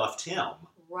I rebuffed him.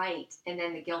 Right. And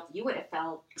then the guilt you would have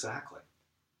felt. Exactly.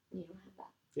 You don't have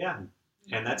that. Yeah.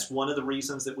 And that's one of the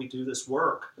reasons that we do this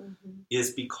work,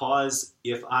 is because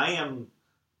if I am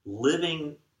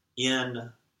living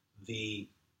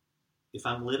if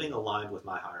I'm living aligned with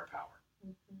my higher power,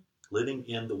 living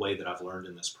in the way that I've learned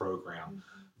in this program,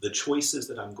 the choices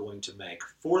that I'm going to make,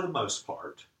 for the most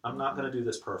part, I'm not going to do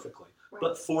this perfectly,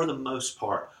 but for the most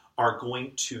part, are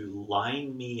going to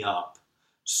line me up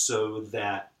so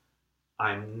that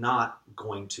I'm not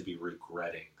going to be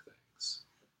regretting things.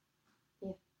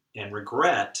 Yeah. And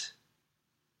regret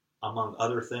among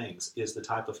other things, is the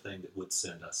type of thing that would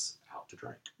send us out to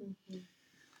drink. Mm-hmm.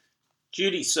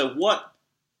 Judy, so what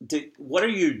are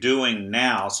you doing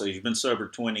now? So you've been sober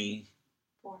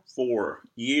 24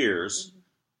 years. Mm-hmm.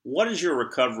 What is your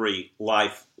recovery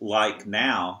life like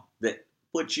now that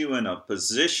puts you in a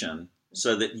position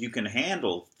so that you can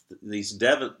handle these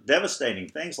devastating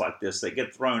things like this that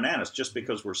get thrown at us just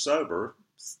because we're sober?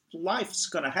 Life's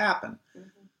going to happen. Mm-hmm.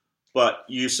 But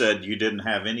you said you didn't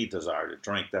have any desire to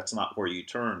drink. That's not where you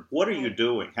turned. What are you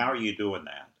doing? How are you doing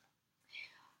that?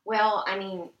 Well, I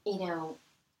mean,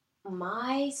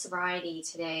 my sobriety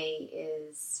today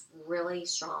is really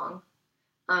strong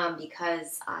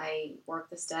because I work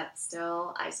the steps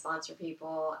still. I sponsor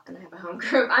people and I have a home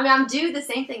group. I mean, I'm doing the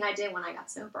same thing I did when I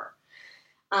got sober.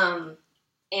 And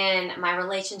my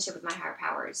relationship with my higher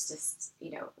power is just,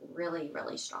 really,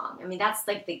 really strong. I mean, that's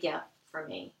like the gift for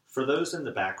me. For those in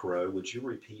the back row, would you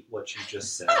repeat what you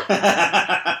just said?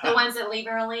 The ones that leave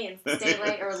early and stay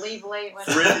late or leave late.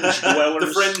 Fringe dwellers.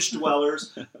 The fringe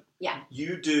dwellers. Yeah.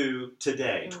 You do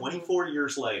today, 24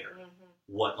 years later,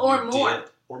 what or you more. did,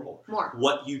 or more. More.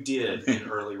 What you did in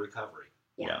early recovery.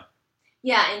 Yeah.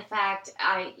 Yeah, in fact,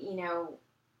 I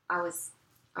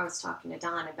was talking to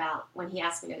Don about when he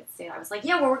asked me to say it. I was like,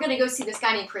 yeah, well, we're going to go see this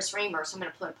guy named Chris Raymer. So I'm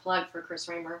going to put a plug for Chris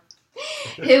Raymer,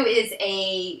 who is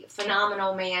a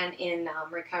phenomenal man in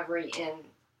recovery in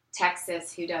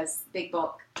Texas who does big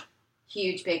book,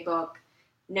 huge big book,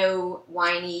 no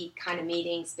whiny kind of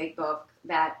meetings, big book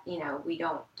that, we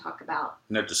don't talk about.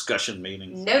 No discussion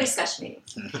meetings. No discussion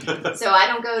meetings. So I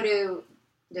don't go to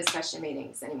discussion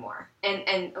meetings anymore.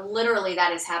 And literally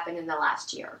that has happened in the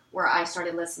last year where I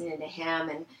started listening to him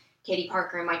and Katie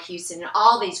Parker and Mike Houston and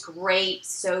all these great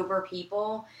sober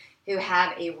people who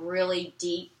have a really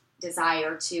deep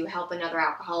desire to help another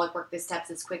alcoholic work the steps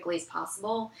as quickly as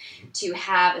possible to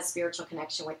have a spiritual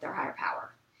connection with their higher power.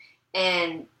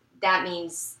 And that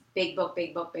means big book,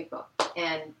 big book, big book,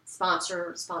 and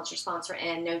sponsor,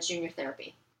 and no junior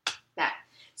therapy.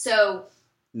 So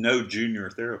no junior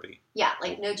therapy. Yeah,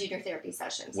 like no junior therapy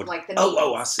sessions. Like the meetings.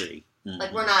 I see. Mm-hmm.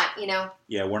 Like we're not,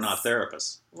 Yeah, we're not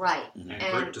therapists. Right. Mm-hmm.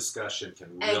 And group discussion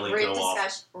can really go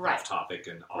off topic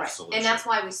and off solution. And that's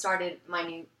why we started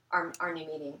our new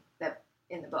meeting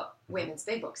in the book, Women's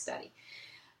Big Book Study.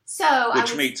 So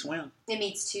Which meets when? It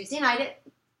meets Tuesday night at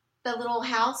the little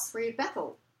house where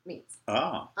Bethel meets.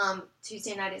 Oh.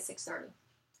 Tuesday night at 6:30.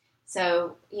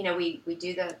 So, we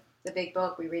do the big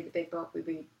book, we read the big book, we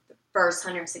read the first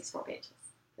 164 pages.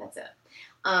 That's it.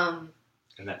 And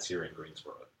that's here in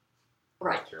Greensboro.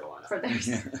 Right. North Carolina. For those.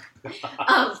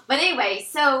 But anyway,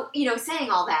 so,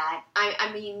 saying all that,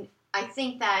 I mean, I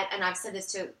think that, and I've said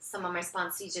this to some of my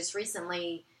sponsees just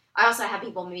recently, I also have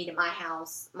people meet at my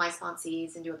house, my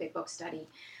sponsees, and do a big book study,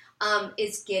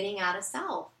 is getting out of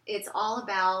self. It's all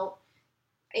about,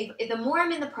 the more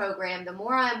I'm in the program, the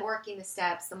more I'm working the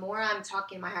steps, the more I'm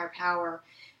talking to my higher power,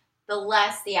 the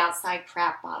less the outside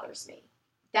crap bothers me.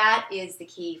 That is the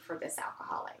key for this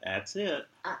alcoholic. That's it.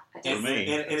 And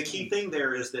a key thing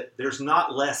there is that there's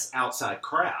not less outside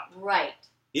crap. Right.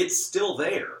 It's still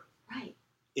there. Right.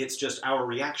 It's just our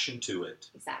reaction to it.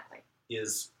 Exactly.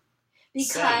 Is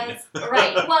because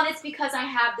right. Well, it's because I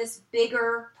have this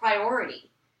bigger priority,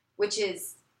 which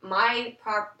is my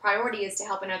priority is to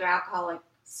help another alcoholic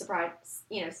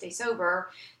stay sober,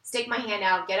 stick my hand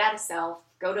out, get out of self,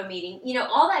 go to a meeting.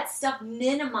 All that stuff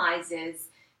minimizes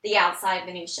the outside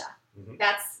minutia.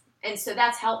 Mm-hmm. So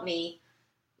that's helped me,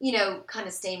 kind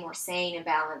of stay more sane and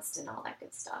balanced and all that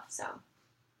good stuff. So,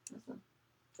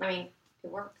 I mean, it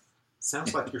works.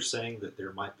 Sounds like you're saying that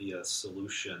there might be a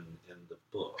solution in the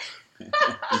book.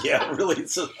 Yeah, really.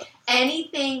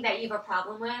 Anything that you have a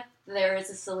problem with, there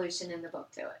is a solution in the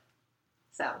book to it.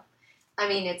 So, I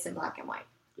mean, it's in black and white.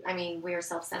 I mean, we are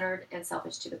self-centered and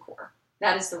selfish to the core.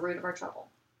 That is the root of our trouble.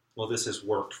 Well, this has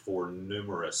worked for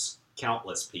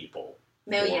countless people.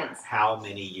 Millions. For how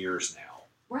many years now?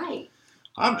 Right.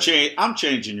 I'm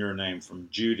changing your name from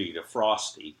Judy to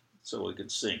Frosty so we can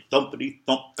sing thumpity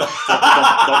thump thump thump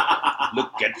thump thump.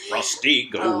 Look at Frosty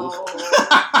go. Oh,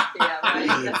 yeah,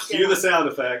 right. Cue the sound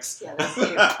effects. Yeah, that's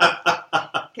cute.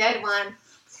 Good one.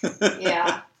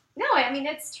 Yeah. No, I mean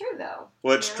it's true though.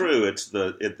 Well, it's true.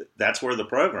 That's where the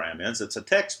program is. It's a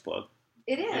textbook.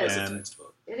 It is. It's a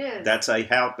textbook. It is.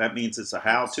 That means it's a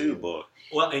how-to book.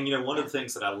 Well, and one of the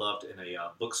things that I loved in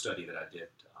a book study that I did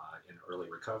in early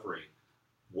recovery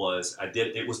was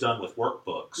it was done with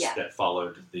workbooks that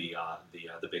followed the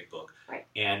big book, right.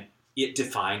 And it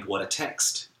defined what a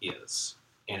text is,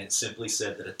 and it simply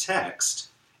said that a text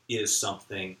is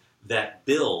something that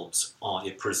builds on,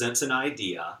 it presents an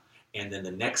idea, and then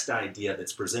the next idea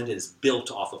that's presented is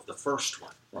built off of the first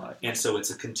one. Right. And so it's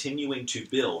a continuing to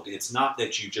build. It's not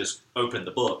that you just open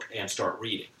the book and start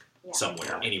reading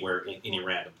somewhere, anywhere, in any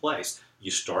random place. You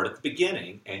start at the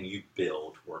beginning and you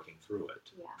build working through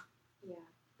it. Yeah,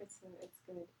 it's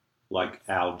good. Like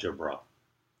algebra.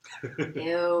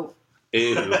 Ew.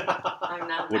 Ew. I'm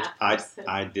not Which that person.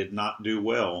 I did not do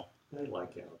well. I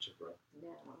like algebra.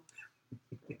 No.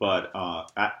 But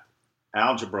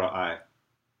algebra, I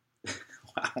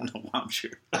don't know why I'm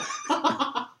sure.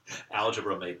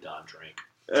 Algebra made Don drink.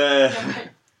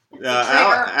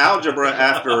 Algebra,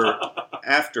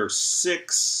 after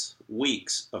 6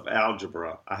 weeks of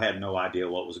algebra, I had no idea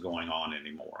what was going on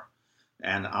anymore.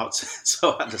 And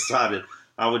so I decided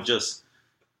I would just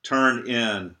turn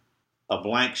in a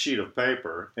blank sheet of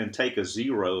paper and take a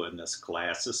 0 in this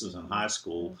class. This is in high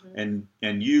school, and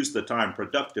use the time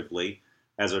productively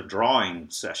as a drawing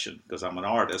session because I'm an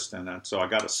artist. And so I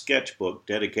got a sketchbook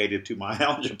dedicated to my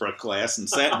algebra class and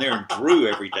sat there and drew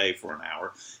every day for an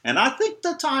hour. And I think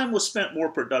the time was spent more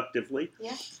productively.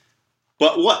 Yeah.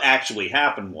 But what actually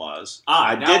happened was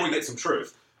now we get some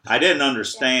truth. I didn't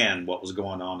understand what was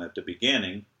going on at the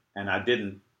beginning, and I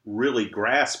didn't really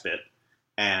grasp it.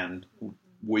 And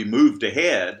we moved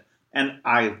ahead, and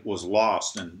I was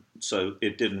lost, and so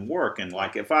it didn't work. And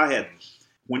like if I had,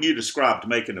 when you described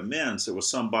making amends, there was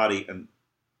somebody, an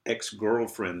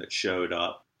ex-girlfriend that showed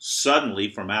up suddenly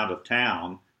from out of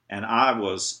town, and I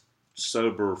was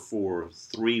sober for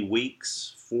 3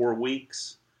 weeks, 4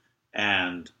 weeks,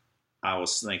 and I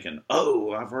was thinking,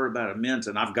 oh, I've heard about amends,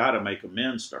 and I've got to make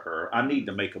amends to her. I need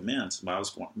to make amends. My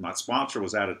sponsor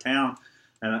was out of town,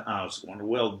 and I was going,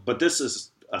 well, but this is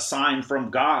a sign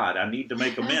from God. I need to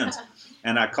make amends.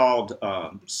 And I called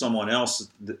someone else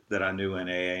that I knew in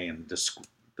AA and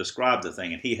described the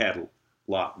thing, and he had a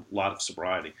lot of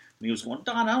sobriety. And he was going,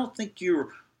 Don, I don't think you're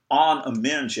on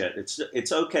amends yet.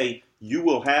 It's okay. You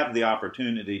will have the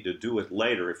opportunity to do it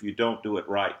later if you don't do it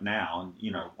right now.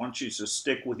 And, why don't you just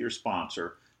stick with your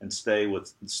sponsor and stay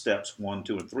with steps 1,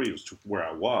 2, and 3, which is where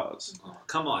I was. Oh,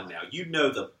 come on now. You know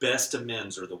the best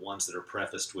amends are the ones that are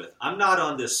prefaced with, I'm not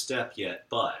on this step yet,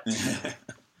 but.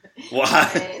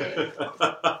 Why?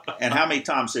 And how many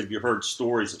times have you heard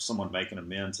stories of someone making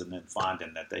amends and then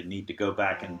finding that they need to go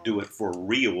back and do it for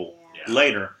real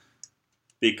later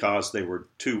because they were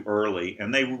too early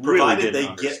and they really provided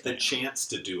didn't they get the chance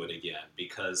to do it again,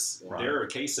 because there are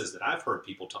cases that I've heard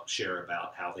people share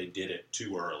about how they did it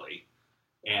too early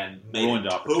and made Ruined a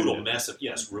the total opportunity. mess of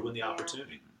ruined the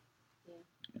opportunity.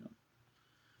 Yeah.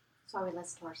 That's why we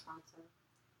listen to our sponsor.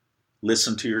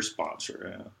 Listen to your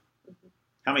sponsor. Yeah.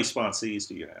 How many sponsees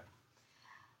do you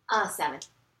have? 7.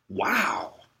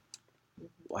 Wow.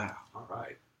 Wow. All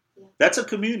right. Yeah. That's a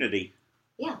community.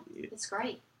 Yeah, it's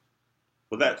great.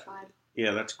 Well, that's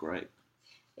great.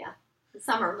 Yeah.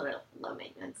 Some are a little low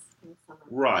maintenance. And some are,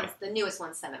 Right. The newest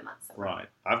one's 7 months. So Right.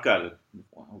 I've got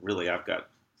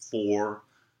 4,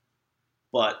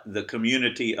 but the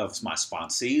community of my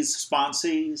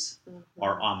sponsees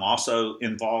I'm also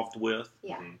involved with.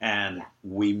 Yeah. And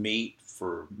we meet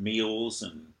for meals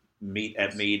and meet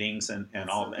at meetings and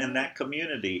all, and that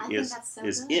community is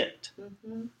good. it.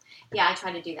 Mm-hmm. Yeah, I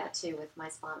try to do that too with my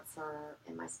sponsor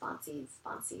and my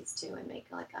sponsees too, and make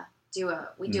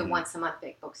we do once a month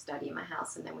big book study in my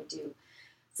house, and then we do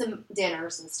some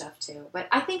dinners and stuff too. But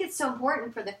I think it's so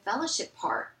important for the fellowship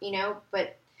part,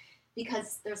 but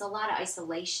because there's a lot of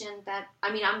isolation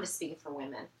I'm just speaking for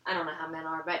women. I don't know how men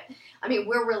are, but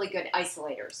we're really good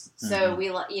isolators. So we,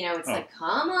 it's like,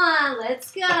 come on,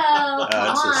 let's go.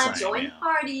 Come on, join the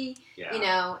party,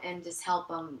 and just help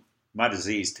them. My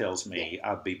disease tells me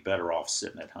I'd be better off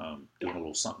sitting at home doing a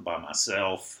little something by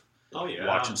myself. Oh, yeah.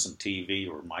 Watching some TV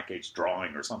or Mike H.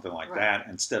 drawing or something like that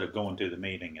instead of going to the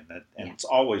meeting. And it's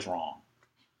always wrong.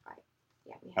 Right.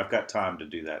 Yeah. I've got time to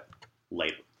do that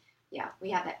later. Yeah,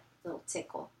 we have that little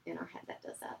tickle in our head that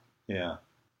does that. Yeah.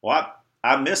 Well,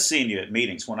 I miss seeing you at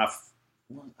meetings.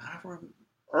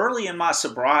 Early in my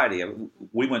sobriety,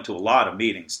 we went to a lot of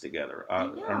meetings together. I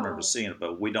remember seeing it,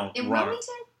 but we don't in run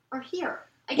Wilmington or here?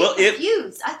 I get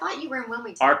confused. I thought you were in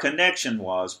Wilmington. Our connection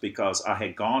was because I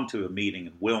had gone to a meeting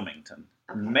in Wilmington.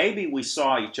 Okay. Maybe we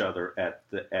saw each other at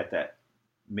that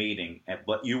meeting,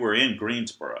 but you were in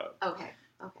Greensboro. Okay.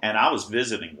 And I was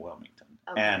visiting Wilmington,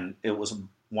 and it was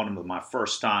one of my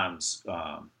first times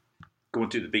going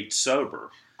to the beach sober.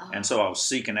 And so I was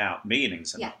seeking out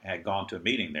meetings and had gone to a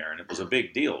meeting there, and it was a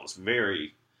big deal. It was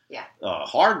very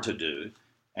hard to do,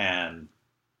 and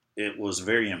it was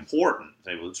very important.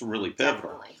 It was really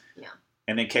pivotal. Definitely, yeah.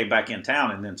 And then came back in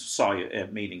town and then saw you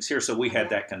at meetings here. So we had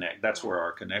that connect. That's where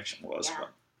our connection was.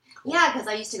 Yeah, because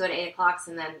I used to go to 8 o'clock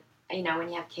and then when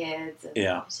you have kids,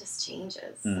 it just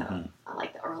changes. Mm-hmm. So I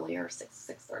like the earlier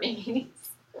 6:30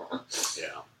 meetings.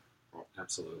 Yeah,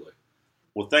 absolutely.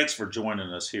 Well, thanks for joining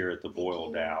us here at the Thank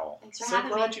Boiled you. Owl. Thanks for So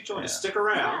having glad me. you joined us. Yeah. Stick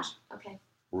around. Yeah. Okay.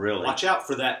 Really. Watch out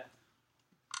for that.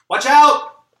 Watch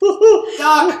out!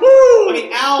 Duck! I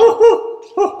mean, ow!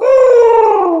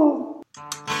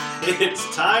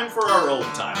 It's time for our old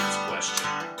timers question.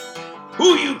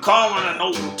 Who you calling an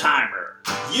old timer?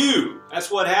 You! That's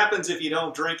what happens if you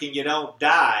don't drink and you don't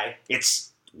die.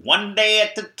 It's one day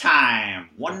at a time.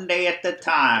 One day at a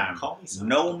time. Call me something.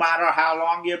 No matter how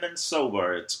long you've been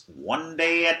sober, it's one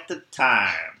day at a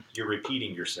time. You're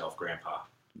repeating yourself, Grandpa.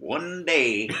 One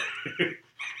day,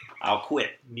 I'll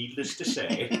quit. Needless to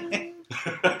say.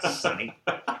 Sonny.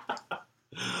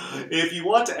 If you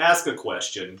want to ask a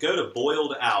question, go to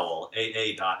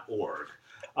boiledowlaa.org.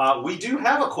 We do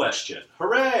have a question.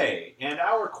 Hooray! And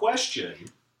our question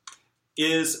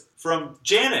is from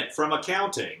Janet from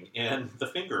accounting in the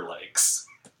Finger Lakes.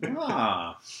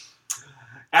 Ah,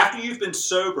 After you've been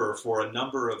sober for a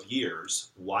number of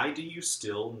years, why do you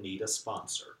still need a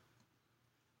sponsor?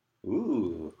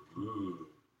 ooh, Ooh.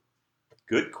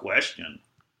 good question.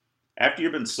 After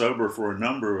you've been sober for a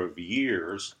number of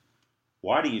years,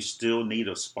 why do you still need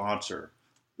a sponsor?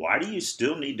 Why do you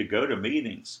still need to go to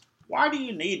meetings? Why do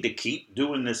you need to keep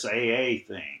doing this AA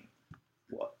thing?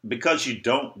 Well, because you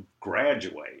don't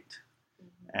graduate.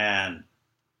 And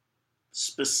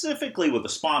specifically with a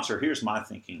sponsor, here's my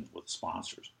thinking with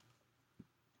sponsors.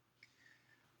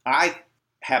 I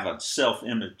have a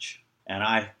self-image, and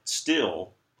I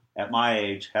still, at my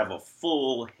age, have a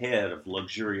full head of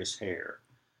luxurious hair.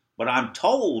 But I'm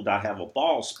told I have a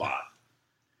bald spot.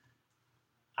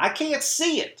 I can't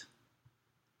see it.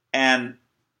 And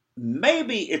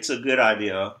maybe it's a good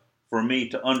idea for me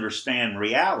to understand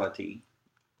reality,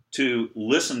 to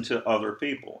listen to other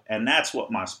people. And that's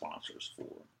what my sponsor's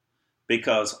for.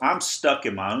 Because I'm stuck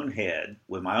in my own head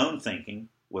with my own thinking,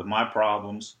 with my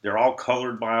problems. They're all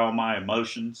colored by all my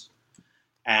emotions.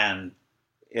 And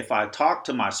if I talk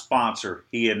to my sponsor,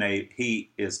 he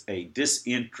is a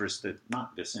dispassionate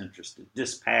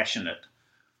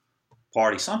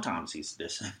party. Sometimes he's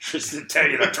disinterested, to tell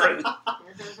you the truth.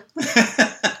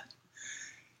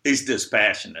 He's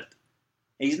dispassionate.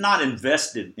 He's not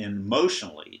invested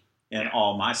emotionally in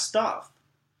all my stuff.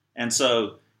 And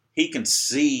so he can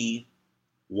see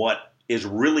what is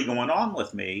really going on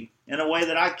with me in a way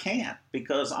that I can't,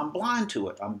 because I'm blind to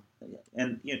it.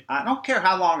 I don't care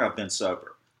how long I've been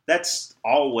sober. That's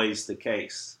always the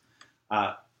case.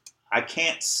 I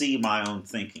can't see my own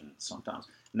thinking sometimes.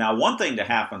 Now, one thing that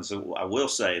happens, I will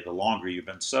say, the longer you've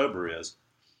been sober is,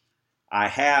 I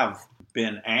have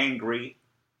been angry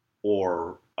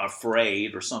or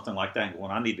afraid or something like that when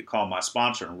I need to call my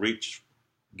sponsor and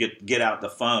get out the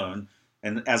phone.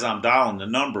 And as I'm dialing the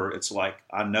number, it's like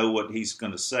I know what he's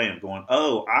going to say. I'm going,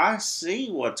 oh, I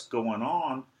see what's going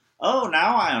on. Oh,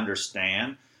 now I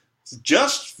understand.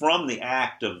 Just from the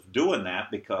act of doing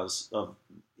that, because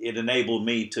it enabled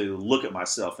me to look at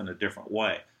myself in a different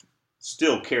way.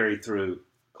 Still carry through,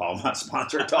 call my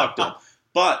sponsor, talk to him.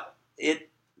 But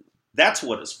that's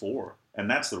what it's for. And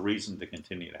that's the reason to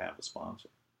continue to have a sponsor.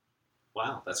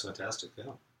 Wow, that's fantastic.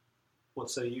 Yeah.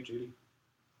 What say you, Judy?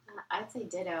 I'd say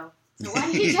ditto. So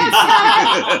what you just said.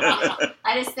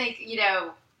 I just think,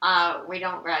 we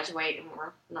don't graduate and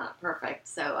we're not perfect.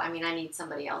 So, I need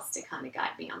somebody else to kind of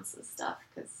guide me on some stuff.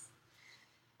 Because,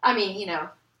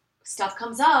 stuff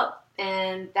comes up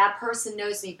and that person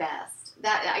knows me best.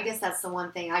 I guess that's the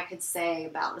one thing I could say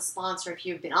about a sponsor. If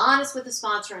you've been honest with a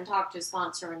sponsor and talked to a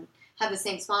sponsor and have the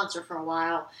same sponsor for a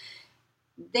while,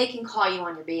 they can call you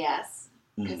on your BS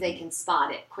because they can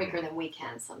spot it quicker than we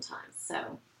can sometimes.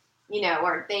 So,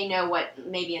 or they know what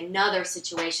maybe another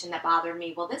situation that bothered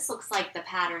me. Well, this looks like the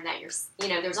pattern that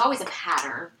there's always a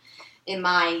pattern in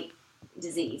my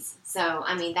disease. So,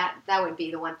 that would be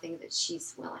the one thing that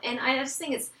she's willing. And I just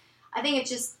think I think it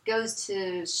just goes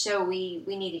to show we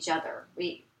need each other.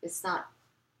 We're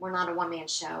not a one-man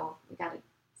show. We got to,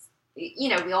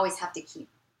 we always have to keep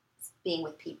being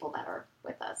with people that are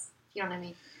with us. You know what I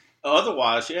mean?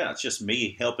 Otherwise, yeah, it's just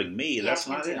me helping me. Yeah, That's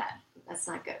not it. That's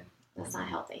not good. That's not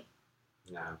healthy.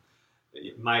 No.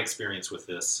 My experience with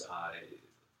this,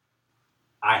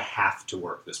 I have to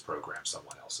work this program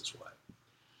someone else's way.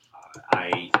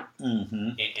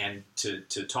 And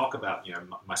to talk about,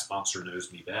 my sponsor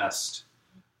knows me best.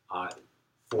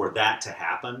 For that to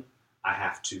happen, I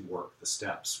have to work the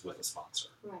steps with a sponsor.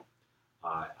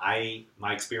 Right.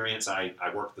 My experience, I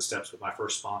worked the steps with my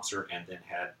first sponsor and then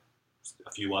had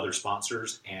a few other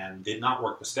sponsors and did not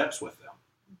work the steps with them.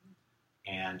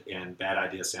 And bad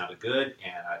ideas sounded good,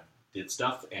 and I'd did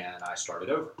stuff, and I started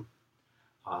over.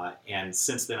 And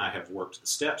since then, I have worked the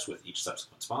steps with each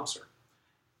subsequent sponsor.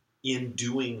 In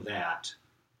doing that,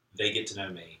 they get to know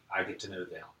me. I get to know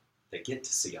them. They get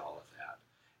to see all of that.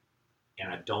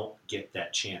 And I don't get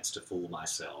that chance to fool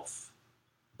myself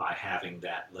by having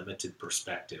that limited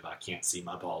perspective. I can't see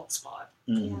my bald spot.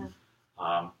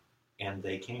 Yeah. And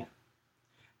they can.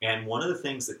 And one of the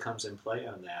things that comes in play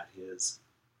on that is,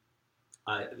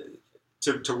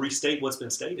 to restate what's been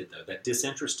stated, though, that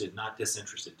disinterested, not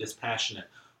disinterested, dispassionate,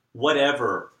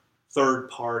 whatever third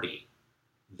party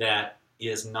that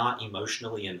is not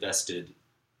emotionally invested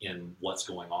in what's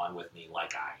going on with me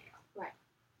like I am. Right.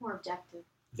 More objective.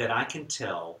 That I can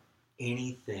tell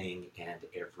anything and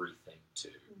everything to.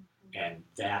 Mm-hmm. And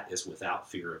that is without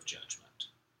fear of judgment.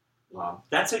 Yeah.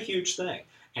 That's a huge thing.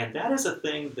 And that is a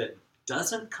thing that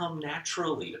doesn't come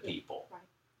naturally to people. Right.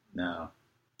 No.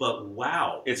 But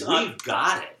wow, It's we've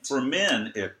got it. For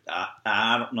men,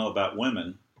 I don't know about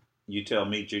women, you tell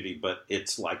me, Judy, but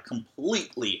it's like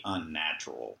completely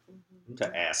unnatural Mm-hmm.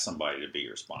 to ask somebody to be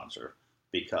your sponsor,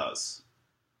 because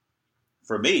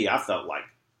for me, I felt like,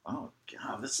 oh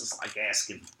God, this is like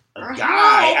asking a Right.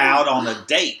 guy out on a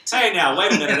date. Hey, now,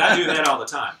 wait a minute. I do that all the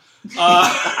time.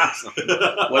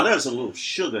 Well, there's a little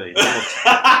sugar in it.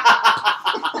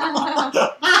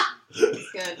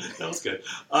 That's good. That was good.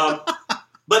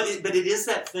 But it is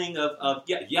that thing of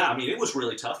yeah. I mean, it was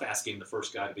really tough asking the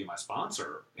first guy to be my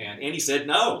sponsor, and he said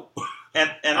no. And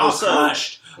I was also,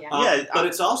 crushed. Yeah. But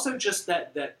it's also just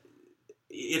that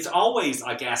it's always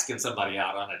like asking somebody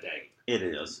out on a date. it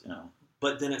is, you know.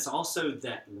 But then it's also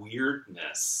that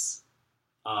weirdness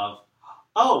of,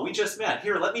 oh, we just met.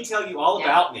 Here, let me tell you all Yeah.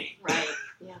 about me. Right.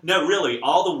 Yeah. No, really,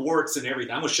 all the warts and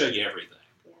everything. I'm going to show you everything.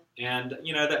 Yeah. And,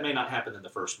 that may not happen in the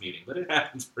first meeting, but it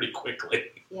happens pretty quickly.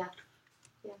 Yeah.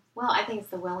 Well, I think it's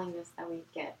the willingness that we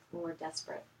get when we're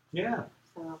desperate. Yeah.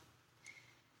 So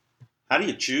How do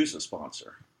you choose a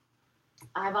sponsor?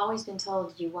 I've always been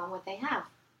told you want what they have.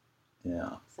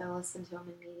 Yeah. So listen to them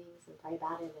in meetings and pray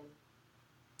about it and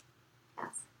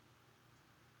ask.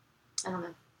 I don't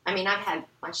know. I mean, I've had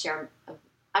my share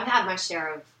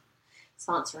of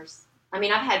sponsors. I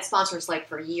mean, I've had sponsors like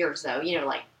for years though,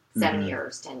 like 7 Mhm.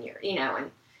 years, 10 years,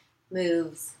 and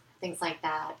moves, things like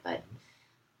that. But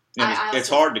And I it's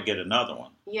also- hard to get another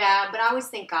one. yeah, but I always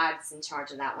think God's in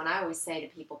charge of that one. I always say to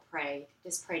people,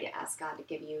 just pray to ask God to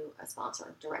give you a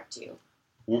sponsor, direct you.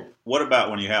 What about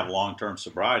when you have long-term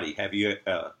sobriety? Have you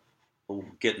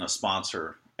getting a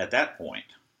sponsor at that point?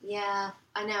 Yeah,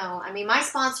 I know. I mean, my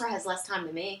sponsor has less time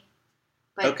than me.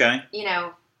 But, Okay.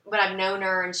 But I've known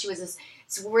her, and she was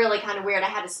it's really kind of weird. I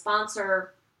had a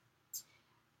sponsor.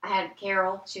 I had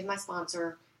Carol. She was my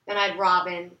sponsor. Then I had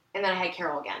Robin, and then I had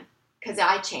Carol again. Because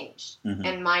I changed, Mhm.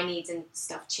 and my needs and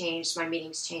stuff changed. My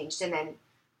meetings changed, and then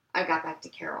I got back to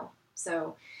Carol.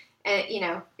 So,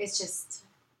 it's just...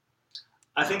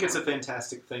 I think it's a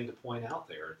fantastic thing to point out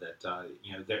there that,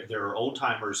 there are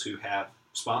old-timers who have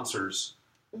sponsors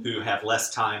who have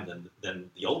less time than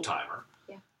the old-timer.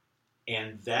 Yeah.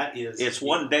 And that is... It's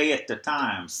one day at a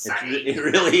time. Same. It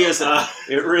really isn't.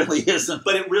 It really isn't.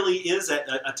 But it really is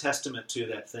a testament to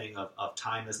that thing of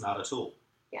time is not a tool.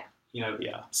 Yeah.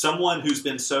 Yeah. Someone who's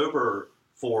been sober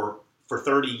for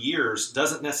 30 years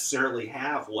doesn't necessarily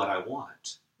have what I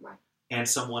want. Right. And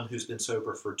someone who's been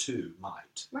sober for 2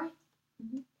 might. Right.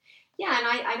 Mm-hmm. Yeah, and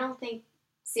I don't think...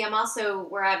 See, I'm also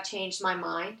where I've changed my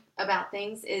mind about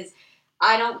things is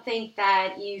I don't think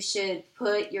that you should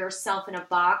put yourself in a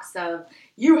box of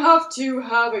you have to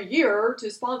have a year to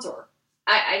sponsor.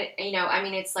 I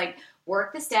mean, it's like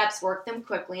work the steps, work them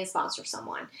quickly, and sponsor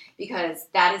someone because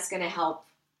that is going to help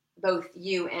both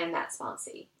you and that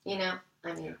sponsee.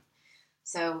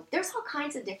 So there's all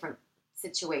kinds of different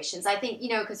situations. I think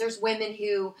because there's women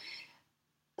who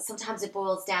sometimes it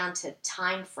boils down to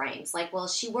time frames. Like, well,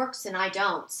 she works and I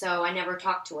don't, so I never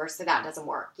talk to her, so that doesn't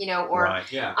work. Or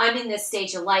Right. Yeah. I'm in this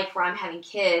stage of life where I'm having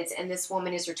kids and this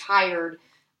woman is retired.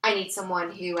 I need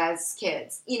someone who has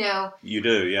kids. You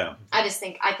do, yeah. I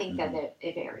think that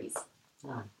it varies.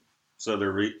 So there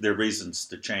are reasons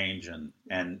to change, and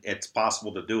it's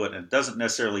possible to do it. And it doesn't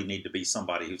necessarily need to be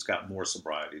somebody who's got more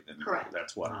sobriety than you. Correct.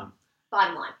 That's what I'm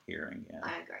Bottom line, hearing. Yeah.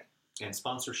 I agree. And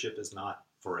sponsorship is not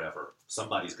forever.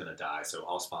 Somebody's going to die, so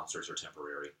all sponsors are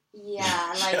temporary. Yeah,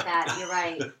 I like that. You're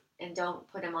right. And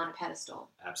don't put him on a pedestal.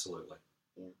 Absolutely.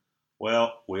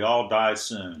 Well, we all die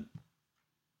soon.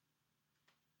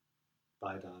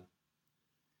 Bye, Don.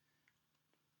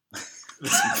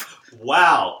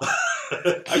 Wow.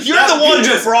 You're the one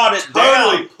who brought it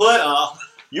Totally down. put up.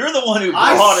 You're the one who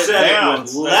brought it said down. it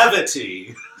with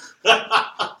levity.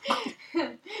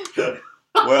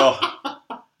 Well,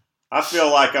 I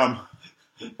feel like I'm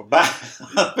back.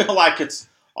 I feel like it's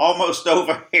almost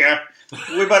over here.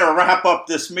 We better wrap up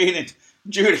this meeting.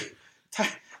 Judy,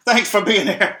 thanks for being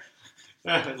here.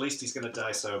 At least he's going to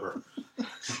die sober.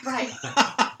 Right.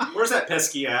 Where's that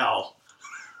pesky owl?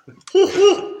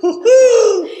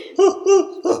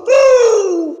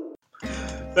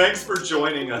 Thanks for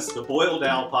joining us. The Boiled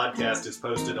Owl podcast is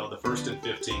posted on the 1st and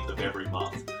 15th of every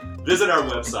month. Visit our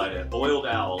website at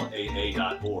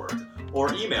boiledowlaa.org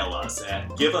or email us at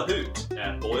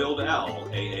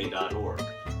giveahoot@boiledowlaa.org.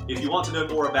 If you want to know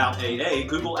more about AA,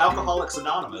 Google Alcoholics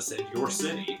Anonymous in your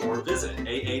city or visit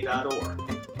aa.org.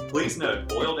 Please note,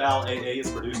 Boiled Owl AA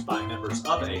is produced by members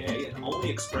of AA and only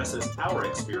expresses our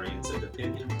experience and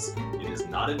opinions. It is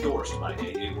not endorsed by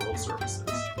AA World Services.